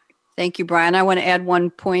utilizing. Thank you, Brian. I want to add one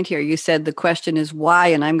point here. You said the question is why,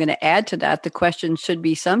 and I'm going to add to that. The question should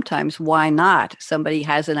be sometimes why not? Somebody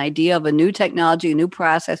has an idea of a new technology, a new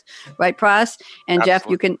process, right, Pras? And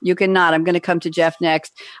Absolutely. Jeff, you can nod. I'm going to come to Jeff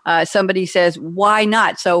next. Somebody says why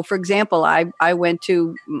not? So, for example, I went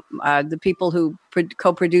to the people who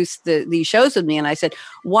co-produced these shows with me, and I said,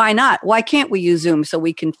 why not? Why can't we use Zoom so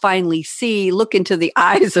we can finally look into the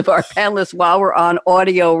eyes of our panelists while we're on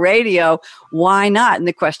audio radio? Why not? And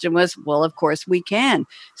the question was, well, of course we can.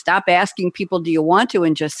 Stop asking people, do you want to?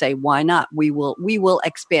 And just say, why not? We will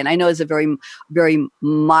expand. I know it's a very, very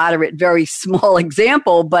moderate, very small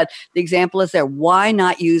example, but the example is there. Why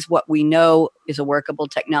not use what we know is a workable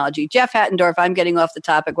technology? Jeff Hattendorf, I'm getting off the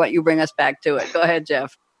topic. Why don't you bring us back to it? Go ahead,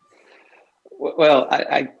 Jeff. Well,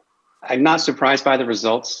 I'm not surprised by the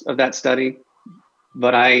results of that study,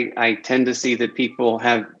 but I tend to see that people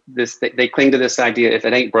have this, they cling to this idea, if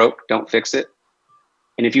it ain't broke, don't fix it.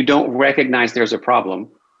 And if you don't recognize there's a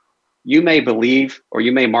problem, you may believe or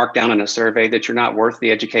you may mark down in a survey that you're not worth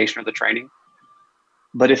the education or the training.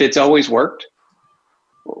 But if it's always worked,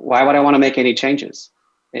 why would I want to make any changes?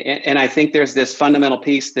 And I think there's this fundamental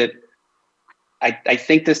piece that I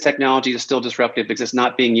think this technology is still disruptive because it's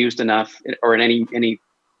not being used enough or in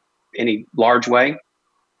any large way.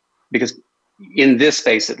 Because in this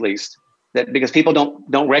space, at least, that because people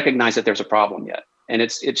don't recognize that there's a problem yet. And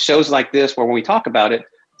it shows like this where when we talk about it,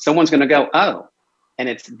 someone's going to go, oh, and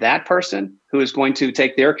it's that person who is going to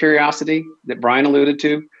take their curiosity that Brian alluded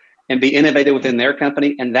to and be innovative within their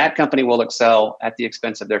company, and that company will excel at the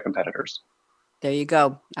expense of their competitors. There you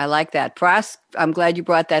go. I like that. Pras, I'm glad you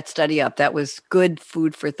brought that study up. That was good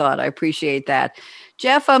food for thought. I appreciate that.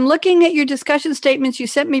 Jeff, I'm looking at your discussion statements you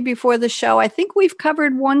sent me before the show. I think we've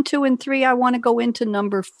covered 1, 2, and 3. I want to go into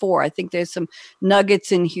number 4. I think there's some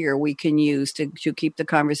nuggets in here we can use to keep the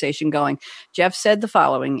conversation going. Jeff said the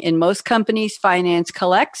following: in most companies, finance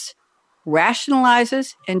collects,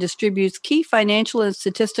 rationalizes, and distributes key financial and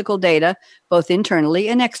statistical data, both internally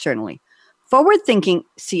and externally. Forward-thinking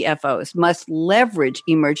CFOs must leverage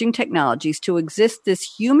emerging technologies to exist this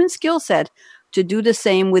human skill set to do the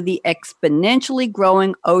same with the exponentially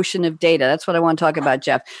growing ocean of data. That's what I want to talk about,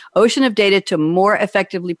 Jeff. Ocean of data to more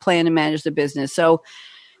effectively plan and manage the business. So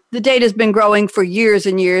the data has been growing for years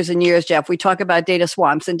and years and years, Jeff. We talk about data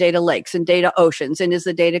swamps and data lakes and data oceans. And is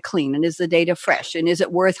the data clean? And is the data fresh? And is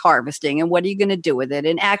it worth harvesting? And what are you going to do with it?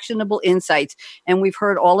 And actionable insights. And we've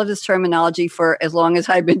heard all of this terminology for as long as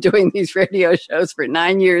I've been doing these radio shows, for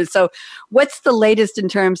 9 years. So what's the latest in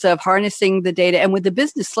terms of harnessing the data? And with the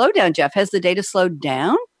business slowdown, Jeff, has the data slowed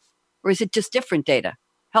down? Or is it just different data?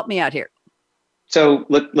 Help me out here. So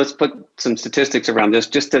let's put some statistics around this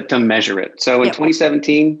just to measure it. So in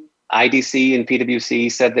 2017, IDC and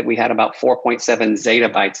PwC said that we had about 4.7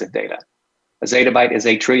 zettabytes of data. A zettabyte is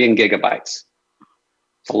 1 trillion gigabytes.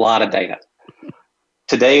 It's a lot of data.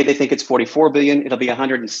 Today, they think it's 44 billion. It'll be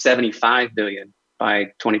 175 billion by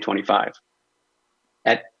 2025.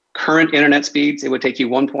 At current internet speeds, it would take you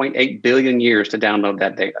 1.8 billion years to download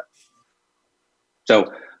that data.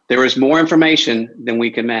 So there is more information than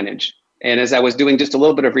we can manage. And as I was doing just a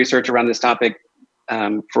little bit of research around this topic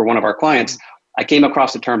for one of our clients, I came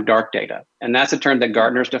across the term dark data. And that's a term that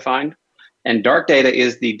Gartner's defined. And dark data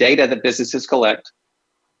is the data that businesses collect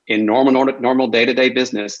in normal day-to-day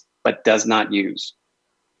business, but does not use.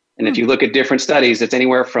 And if you look at different studies, it's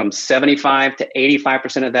anywhere from 75 to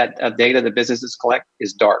 85% of that data that businesses collect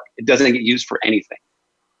is dark. It doesn't get used for anything.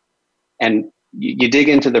 And you dig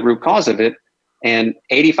into the root cause of it, and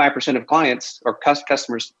 85% of clients or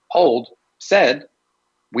customers polled said,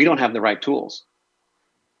 we don't have the right tools.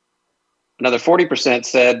 Another 40%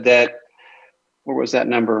 said that, what was that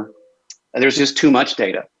number? There's just too much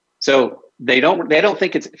data. So they don't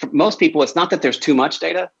think it's, for most people, it's not that there's too much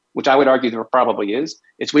data, which I would argue there probably is.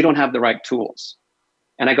 It's we don't have the right tools.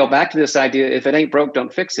 And I go back to this idea, if it ain't broke,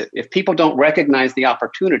 don't fix it. If people don't recognize the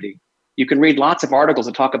opportunity, you can read lots of articles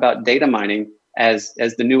that talk about data mining as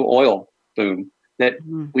the new oil boom, that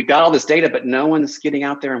we got all this data, but no one's getting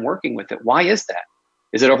out there and working with it. Why is that?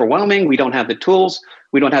 Is it overwhelming? We don't have the tools.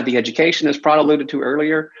 We don't have the education, as Prad alluded to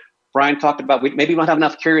earlier. Brian talked about maybe we don't have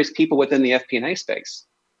enough curious people within the FP&A space.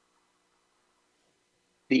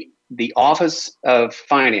 The Office of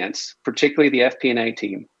Finance, particularly the FP&A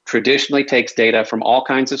team, traditionally takes data from all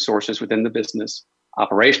kinds of sources within the business,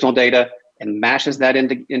 operational data, and mashes that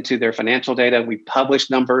into their financial data. We publish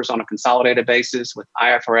numbers on a consolidated basis with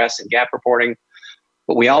IFRS and GAAP reporting,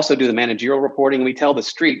 but we also do the managerial reporting. We tell the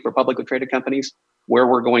street for publicly traded companies where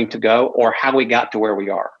we're going to go or how we got to where we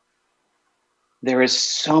are. There is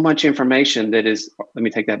so much information that is, let me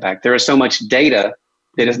take that back. There is so much data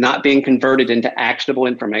that is not being converted into actionable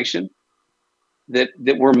information that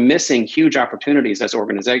we're missing huge opportunities as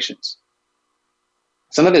organizations.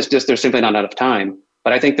 Some of it's just there's simply not enough time.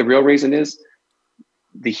 But I think the real reason is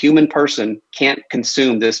the human person can't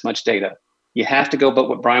consume this much data. You have to go, but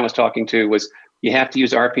what Brian was talking to was you have to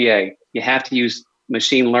use RPA. You have to use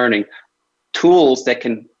machine learning, tools that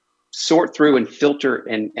can sort through and filter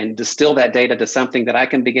and distill that data to something that I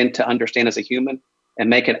can begin to understand as a human and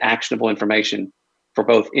make it actionable information for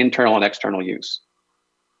both internal and external use.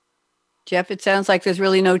 Jeff, it sounds like there's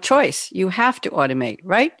really no choice. You have to automate,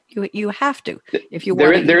 right? You have to. If you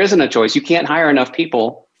want there isn't a choice. You can't hire enough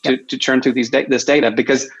people to churn through this data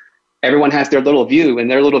because everyone has their little view, and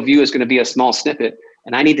their little view is going to be a small snippet.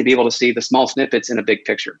 And I need to be able to see the small snippets in a big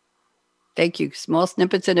picture. Thank you. Small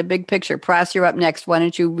snippets in a big picture. Pras, you're up next. Why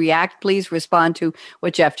don't you react, please? Respond to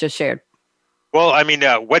what Jeff just shared. Well, I mean,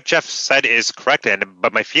 what Jeff said is correct,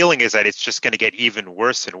 but my feeling is that it's just going to get even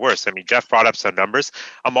worse and worse. I mean, Jeff brought up some numbers.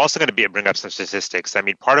 I'm also going to bring up some statistics. I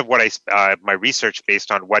mean, part of what my research based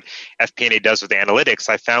on what FP&A does with analytics,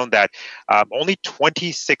 I found that only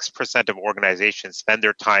 26% of organizations spend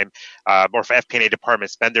their time, or for FP&A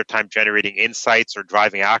departments, spend their time generating insights or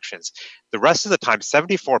driving actions. The rest of the time,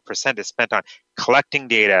 74% is spent on collecting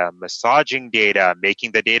data, massaging data,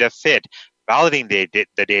 making the data fit, validating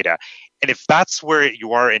the data. And if that's where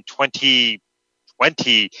you are in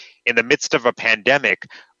 2020, in the midst of a pandemic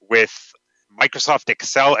with Microsoft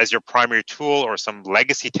Excel as your primary tool or some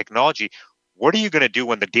legacy technology, what are you going to do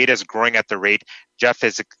when the data is growing at the rate Jeff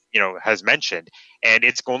is has mentioned, and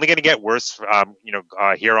it's only going to get worse,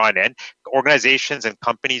 here on in. Organizations and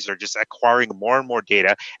companies are just acquiring more and more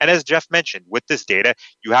data, and as Jeff mentioned, with this data,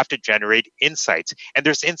 you have to generate insights, and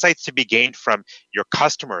there's insights to be gained from your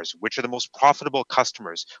customers. Which are the most profitable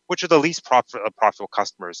customers? Which are the least profitable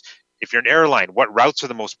customers? If you're an airline, what routes are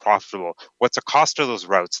the most profitable? What's the cost of those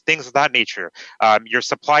routes? Things of that nature. Your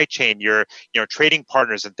supply chain, your trading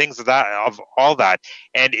partners, and things of all that.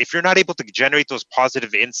 And if you're not able to generate those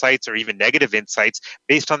positive insights or even negative insights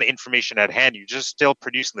based on the information at hand, you're just still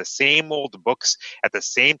producing the same old books at the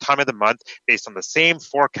same time of the month based on the same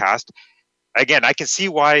forecast. Again, I can see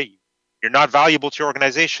why you're not valuable to your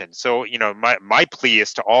organization. So, my plea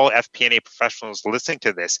is to all FP&A professionals listening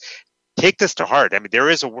to this. Take this to heart. I mean,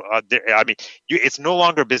 it's no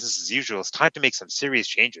longer business as usual. It's time to make some serious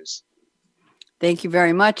changes. Thank you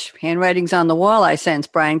very much. Handwriting's on the wall, I sense.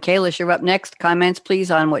 Brian Kalish, you're up next. Comments,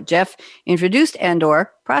 please, on what Jeff introduced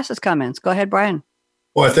and/or process comments. Go ahead, Brian.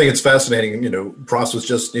 Well, I think it's fascinating. Pras was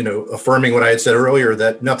just, affirming what I had said earlier,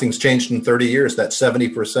 that nothing's changed in 30 years, that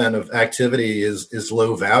 70% of activity is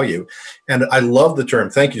low value. And I love the term.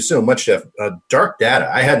 Thank you so much, Jeff. Dark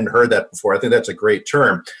data. I hadn't heard that before. I think that's a great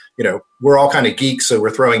term. We're all kind of geeks, so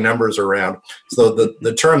we're throwing numbers around. So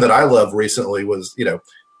the term that I love recently was,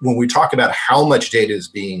 when we talk about how much data is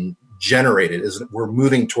being generated, is we're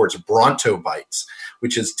moving towards brontobytes,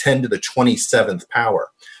 which is 10 to the 27th power.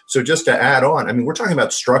 So just to add on, we're talking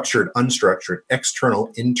about structured, unstructured,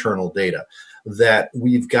 external, internal data that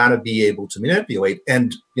we've got to be able to manipulate.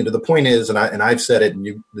 And the point is, and I've said it,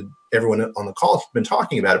 and everyone on the call has been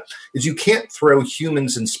talking about it, is you can't throw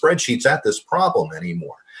humans and spreadsheets at this problem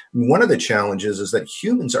anymore. One of the challenges is that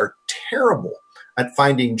humans are terrible at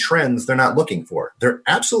finding trends they're not looking for. They're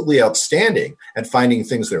absolutely outstanding at finding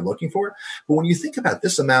things they're looking for. But when you think about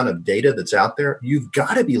this amount of data that's out there, you've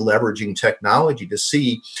got to be leveraging technology to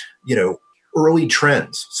see, early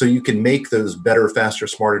trends so you can make those better, faster,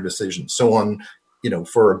 smarter decisions. So on,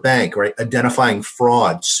 for a bank, right, identifying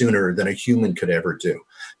fraud sooner than a human could ever do.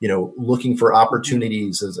 Looking for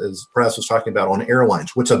opportunities, as Pras was talking about, on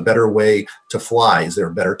airlines. What's a better way to fly? Is there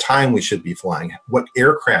a better time we should be flying? What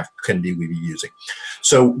aircraft can we be using?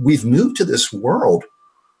 So we've moved to this world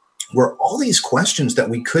where all these questions that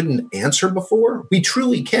we couldn't answer before, we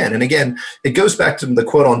truly can. And again, it goes back to the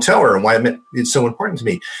quote on Teller and why it's so important to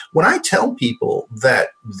me. When I tell people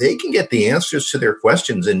that they can get the answers to their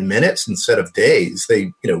questions in minutes instead of days,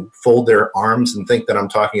 they, fold their arms and think that I'm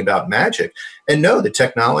talking about magic. And no, the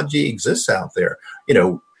technology exists out there,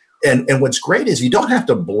 And what's great is you don't have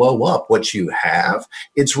to blow up what you have.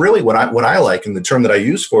 It's really what I like, and the term that I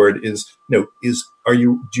use for it is, do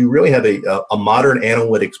you really have a modern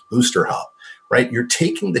analytics booster hub, right? You're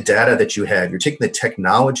taking the data that you have, you're taking the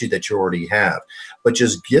technology that you already have, but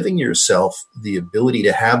just giving yourself the ability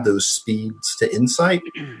to have those speeds to insight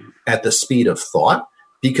at the speed of thought,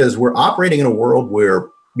 because we're operating in a world where,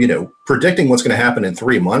 predicting what's going to happen in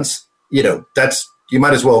 3 months, you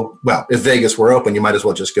might as well, if Vegas were open, you might as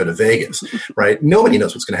well just go to Vegas, right? Nobody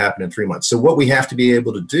knows what's going to happen in 3 months. So what we have to be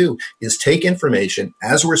able to do is take information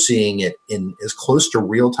as we're seeing it in as close to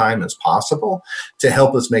real time as possible to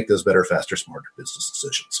help us make those better, faster, smarter business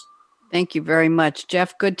decisions. Thank you very much,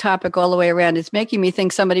 Jeff. Good topic all the way around. It's making me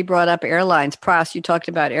think somebody brought up airlines. Pras, you talked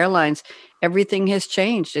about airlines. Everything has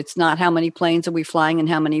changed. It's not how many planes are we flying and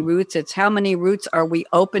how many routes. It's how many routes are we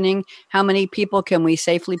opening? How many people can we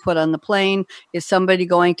safely put on the plane? Is somebody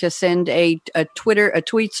going to send a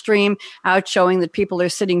tweet stream out showing that people are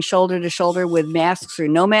sitting shoulder to shoulder with masks or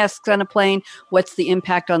no masks on a plane? What's the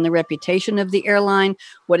impact on the reputation of the airline?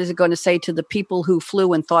 What is it going to say to the people who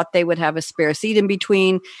flew and thought they would have a spare seat in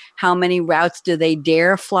between? How many routes do they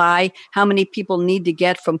dare fly? How many people need to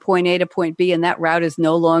get from point A to point B and that route is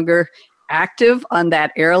no longer active on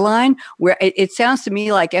that airline? Where it sounds to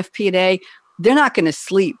me like FP&A, they're not going to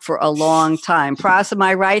sleep for a long time. Pras, am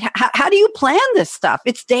I right? How do you plan this stuff?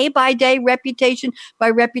 It's day by day, reputation by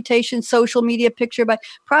reputation, social media picture by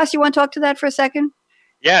Pras. You want to talk to that for a second?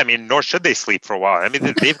 Yeah, nor should they sleep for a while.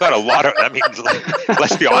 They've got a lot of,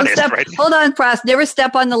 let's be honest, right? Hold on, Pras. Never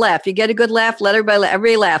step on the laugh. You get a good laugh, let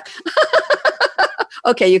everybody laugh.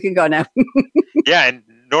 Okay, you can go now. Yeah, and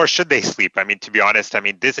nor should they sleep. To be honest,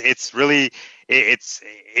 it's really, it's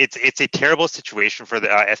a terrible situation for the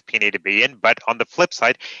FP&A to be in. But on the flip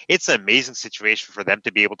side, it's an amazing situation for them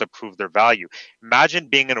to be able to prove their value. Imagine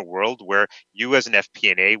being in a world where you as an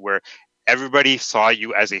FP&A, where everybody saw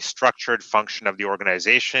you as a structured function of the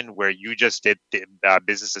organization, where you just did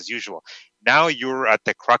business as usual. Now you're at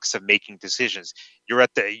the crux of making decisions.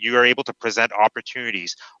 You are able to present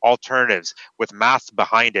opportunities, alternatives with math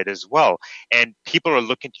behind it as well. And people are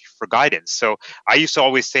looking to you for guidance. So I used to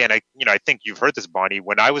always say, and I think you've heard this, Bonnie,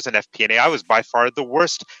 when I was in FP&A, I was by far the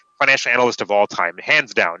worst financial analyst of all time,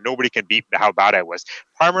 hands down. Nobody can beat how bad I was.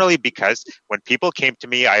 Primarily because when people came to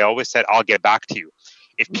me, I always said, I'll get back to you.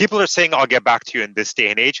 If people are saying, I'll get back to you in this day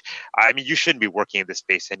and age, I mean, you shouldn't be working in this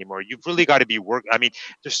space anymore. You've really got to be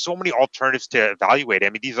there's so many alternatives to evaluate.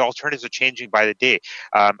 I mean, these alternatives are changing by the day.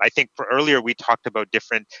 I think earlier we talked about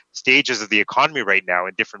different stages of the economy right now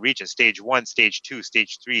in different regions, stage 1, stage 2,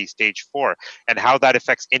 stage 3, stage 4, and how that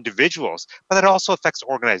affects individuals, but that also affects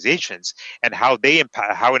organizations and how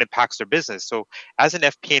it impacts their business. So as an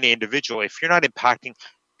FP&A individual, if you're not impacting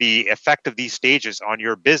the effect of these stages on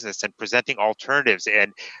your business and presenting alternatives.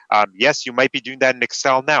 And yes, you might be doing that in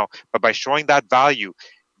Excel now, but by showing that value,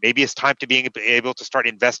 maybe it's time to be able to start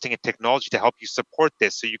investing in technology to help you support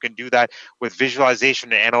this. So you can do that with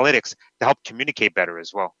visualization and analytics to help communicate better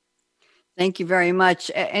as well. Thank you very much.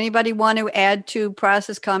 Anybody want to add to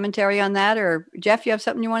Praz's commentary on that? Or Jeff, you have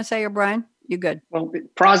something you want to say, or Brian? You good? Well,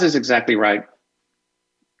 Praz is exactly right.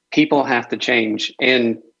 People have to change.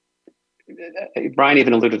 And Brian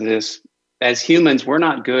even alluded to this. As humans, we're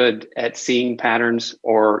not good at seeing patterns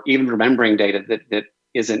or even remembering data that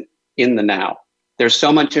isn't in the now. There's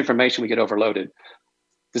so much information we get overloaded.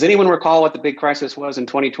 Does anyone recall what the big crisis was in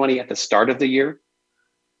 2020 at the start of the year?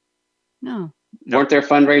 No. Weren't there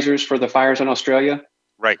fundraisers for the fires in Australia?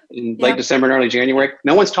 Right. In late December and early January?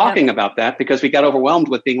 No one's talking about that because we got overwhelmed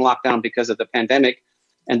with being locked down because of the pandemic.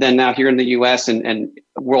 And then now here in the US and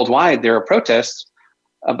worldwide, there are protests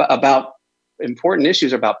about important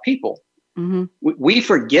issues about people. Mm-hmm. We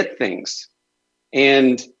forget things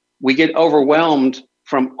and we get overwhelmed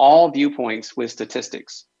from all viewpoints with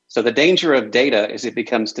statistics. So the danger of data is it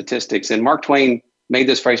becomes statistics. And Mark Twain made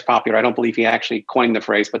this phrase popular. I don't believe he actually coined the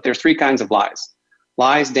phrase, but there's 3 kinds of lies: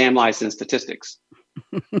 lies, damn lies, and statistics.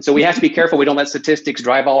 So we have to be careful we don't let statistics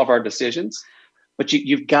drive all of our decisions. But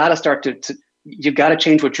you've got to start you've got to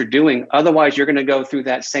change what you're doing. Otherwise, you're going to go through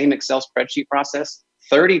that same Excel spreadsheet process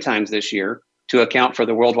 30 times this year to account for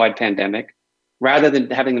the worldwide pandemic, rather than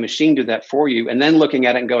having the machine do that for you and then looking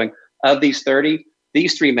at it and going, of these 30,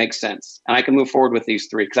 these 3 make sense. And I can move forward with these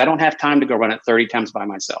 3 because I don't have time to go run it 30 times by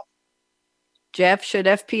myself. Jeff, should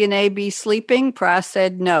FP&A be sleeping? Praz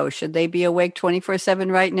said no. Should they be awake 24/7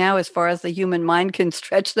 right now as far as the human mind can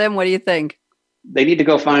stretch them? What do you think? They need to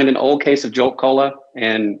go find an old case of Jolt Cola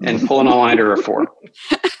and pull an all-nighter or 4.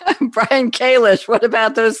 Brian Kalish, what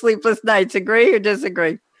about those sleepless nights? Agree or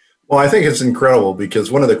disagree? Well, I think it's incredible because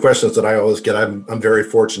one of the questions that I always get, I'm very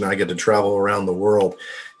fortunate. I get to travel around the world,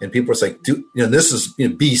 and people are saying, this is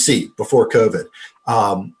BC, before COVID,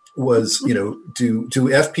 do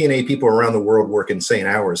FP&A people around the world work insane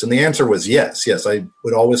hours? And the answer was yes. Yes, I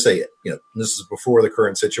would always say, this is before the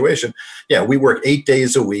current situation. Yeah, we work 8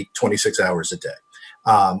 days a week, 26 hours a day.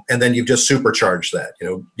 And then you've just supercharged that.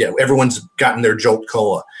 Everyone's gotten their Jolt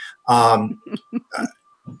Cola.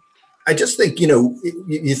 I just think,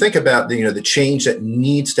 you think about the change that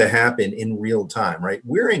needs to happen in real time, right?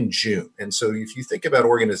 We're in June. And so if you think about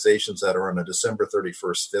organizations that are on a December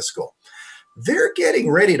 31st fiscal, they're getting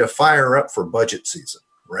ready to fire up for budget season,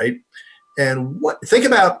 right? And think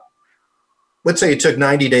about, let's say it took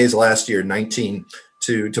 90 days last year, 19,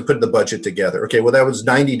 to put the budget together. Okay, well, that was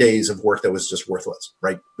 90 days of work that was just worthless,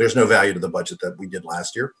 right? There's no value to the budget that we did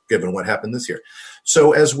last year, given what happened this year.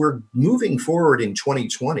 So as we're moving forward in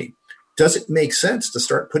 2020, does it make sense to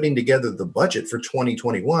start putting together the budget for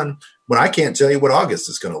 2021 when I can't tell you what August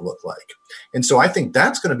is going to look like? And so I think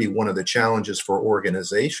that's going to be one of the challenges for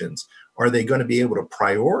organizations. Are they going to be able to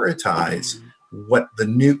prioritize what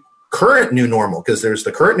the current new normal, because there's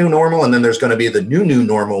the current new normal and then there's going to be the new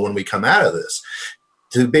normal when we come out of this,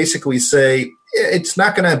 to basically say it's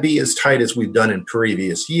not going to be as tight as we've done in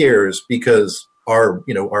previous years because our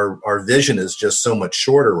vision is just so much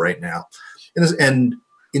shorter right now. And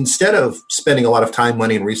instead of spending a lot of time,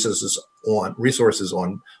 money, and resources on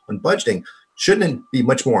budgeting, shouldn't it be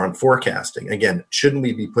much more on forecasting? Again, shouldn't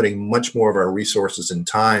we be putting much more of our resources and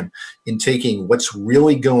time in taking what's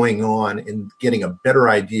really going on and getting a better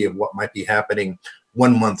idea of what might be happening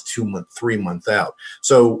 1 month, 2 month, 3 month out?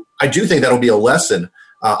 So I do think that'll be a lesson.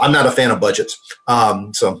 I'm not a fan of budgets,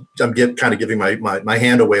 so I'm kind of giving my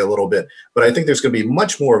hand away a little bit. But I think there's going to be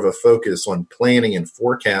much more of a focus on planning and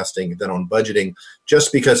forecasting than on budgeting,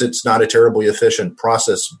 just because it's not a terribly efficient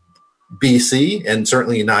process, BC, and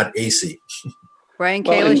certainly not AC. Brian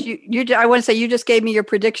Kalish, I want to say you just gave me your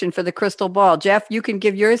prediction for the crystal ball. Jeff, you can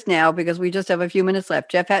give yours now because we just have a few minutes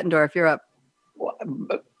left. Jeff Hattendorf, you're up.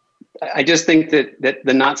 I just think that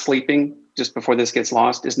the not sleeping just before this gets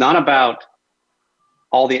lost is not about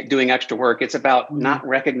all the doing extra work. It's about not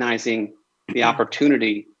recognizing the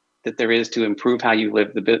opportunity that there is to improve how you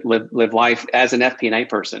live life as an FP&A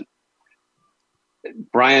person.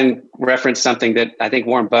 Brian referenced something that I think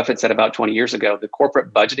Warren Buffett said about 20 years ago. The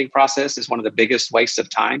corporate budgeting process is one of the biggest wastes of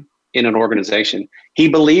time in an organization. He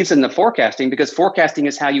believes in the forecasting because forecasting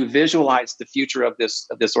is how you visualize the future of this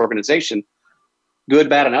organization, good,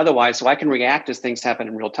 bad, and otherwise, so I can react as things happen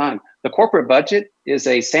in real time. The corporate budget is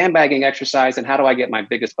a sandbagging exercise and how do I get my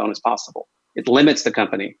biggest bonus possible? It limits the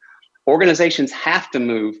company. Organizations have to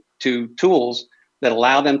move to tools that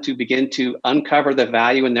allow them to begin to uncover the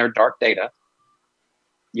value in their dark data.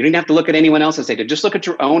 You don't have to look at anyone else's data. Just look at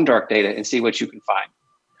your own dark data and see what you can find.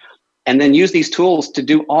 And then use these tools to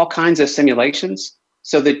do all kinds of simulations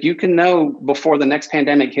so that you can know before the next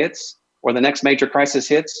pandemic hits or the next major crisis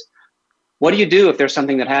hits, what do you do if there's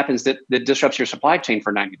something that happens that disrupts your supply chain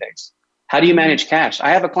for 90 days? How do you manage cash?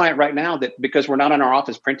 I have a client right now that because we're not in our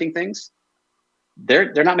office printing things,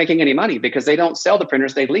 they're not making any money because they don't sell the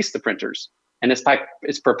printers, they lease the printers. And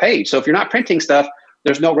it's per page. So if you're not printing stuff,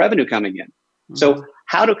 there's no revenue coming in. Mm-hmm. So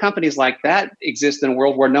how do companies like that exist in a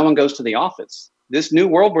world where no one goes to the office? This new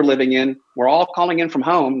world we're living in, we're all calling in from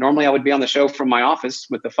home. Normally I would be on the show from my office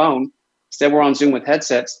with the phone. Instead, we're on Zoom with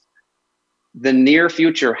headsets. The near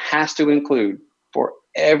future has to include, for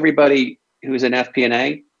everybody who's in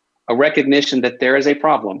FP&A, a recognition that there is a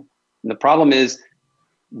problem. And the problem is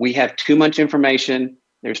we have too much information.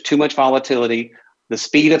 There's too much volatility. The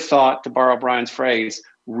speed of thought, to borrow Brian's phrase,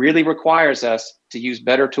 really requires us to use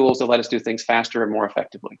better tools to let us do things faster and more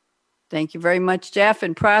effectively. Thank you very much, Jeff.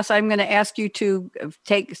 And Pras, I'm going to ask you to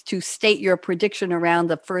state your prediction around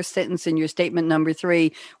the first sentence in your statement number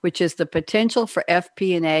 3, which is the potential for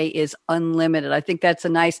FP&A is unlimited. I think that's a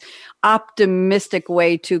nice optimistic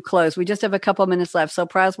way to close. We just have a couple minutes left. So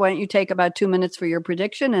Pras, why don't you take about 2 minutes for your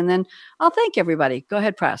prediction and then I'll thank everybody. Go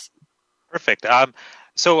ahead, Pras. Perfect.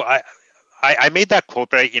 So I made that quote,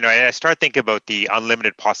 but I started thinking about the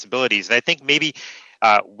unlimited possibilities. And I think maybe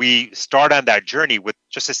we start on that journey with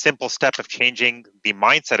just a simple step of changing the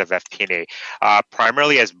mindset of FP&A.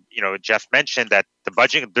 Primarily, as Jeff mentioned, that the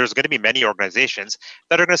budgeting, there's going to be many organizations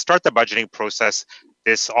that are going to start the budgeting process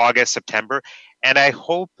this August, September. And I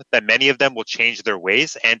hope that many of them will change their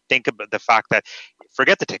ways and think about the fact that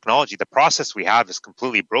forget the technology, the process we have is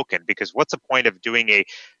completely broken, because what's the point of doing a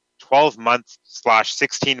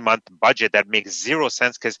 12-month/16-month budget that makes zero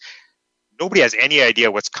sense, because nobody has any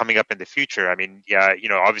idea what's coming up in the future. I mean,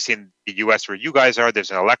 obviously in the US where you guys are,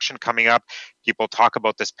 there's an election coming up. People talk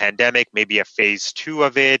about this pandemic, maybe a phase 2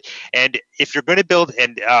 of it. And if you're going to build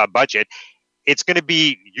a budget, it's going to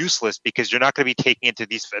be useless because you're not going to be taking into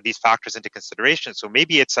these factors into consideration. So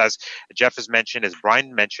maybe it's, as Jeff has mentioned, as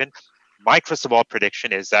Brian mentioned, my crystal ball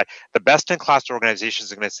prediction is that the best-in-class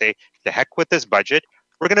organizations are going to say, the heck with this budget.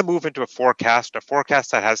 We're going to move into a forecast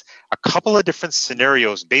that has a couple of different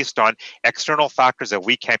scenarios based on external factors that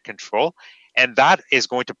we can't control. And that is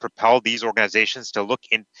going to propel these organizations to look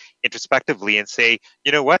introspectively and say,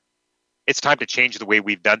 you know what? It's time to change the way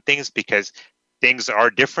we've done things because things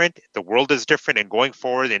are different. The world is different. And going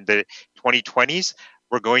forward in the 2020s,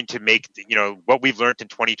 we're going to make, what we've learned in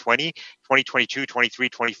 2020, 2022, 23,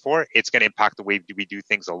 24, it's going to impact the way we do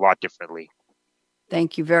things a lot differently.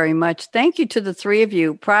 Thank you very much. Thank you to the three of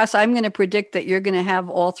you. Pras, I'm going to predict that you're going to have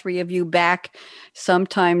all three of you back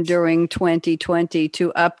sometime during 2020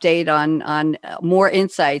 to update on more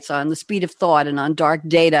insights on the speed of thought and on dark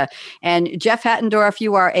data. And Jeff Hattendorf,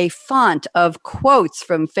 you are a font of quotes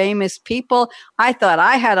from famous people. I thought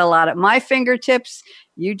I had a lot at my fingertips.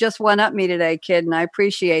 You just one-up me today, kid, and I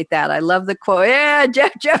appreciate that. I love the quote. Yeah,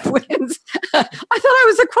 Jeff wins. I thought I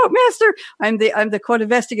was a quote master. I'm the quote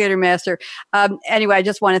investigator master. Anyway, I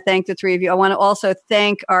just want to thank the three of you. I want to also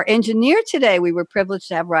thank our engineer today. We were privileged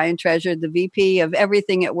to have Ryan Treasure, the VP of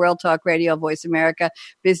everything at World Talk Radio, Voice America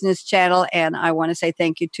Business Channel. And I want to say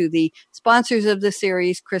thank you to the sponsors of the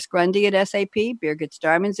series, Chris Grundy at SAP, Birgit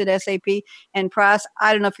Starmans at SAP, and Pras.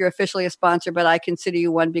 I don't know if you're officially a sponsor, but I consider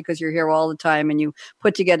you one because you're here all the time and you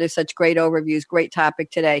put together such great overviews. Great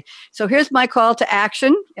topic today. So here's my call to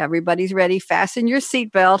action. Everybody's ready. Fasten your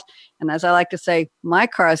seatbelt. And as I like to say, my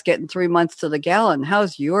car's getting 3 months to the gallon.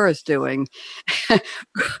 How's yours doing?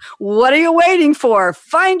 What are you waiting for?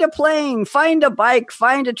 Find a plane, find a bike,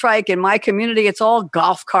 find a trike. In my community, it's all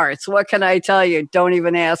golf carts. What can I tell you? Don't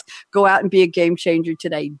even ask. Go out and be a game changer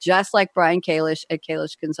today, just like Brian Kalish at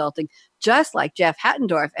Kalish Consulting, just like Jeff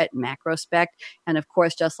Hattendorf at Macrospect, and of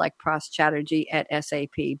course, just like Pras Chatterjee at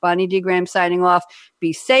SAP. Bonnie D. Graham signing off.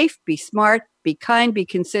 be safe, be smart, be kind, be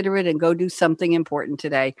considerate, and go do something important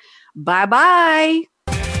today. Bye-bye.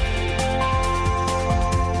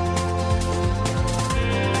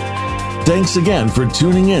 Thanks again for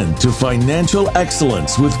tuning in to Financial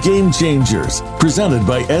Excellence with Game Changers, presented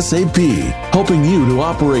by SAP, helping you to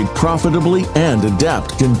operate profitably and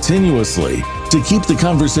adapt continuously. To keep the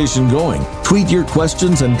conversation going, tweet your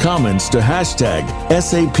questions and comments to hashtag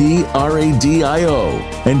 #SAPRADIO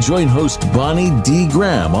and join host Bonnie D.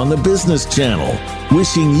 Graham on the Business Channel.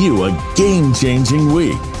 Wishing you a game-changing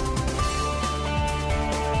week.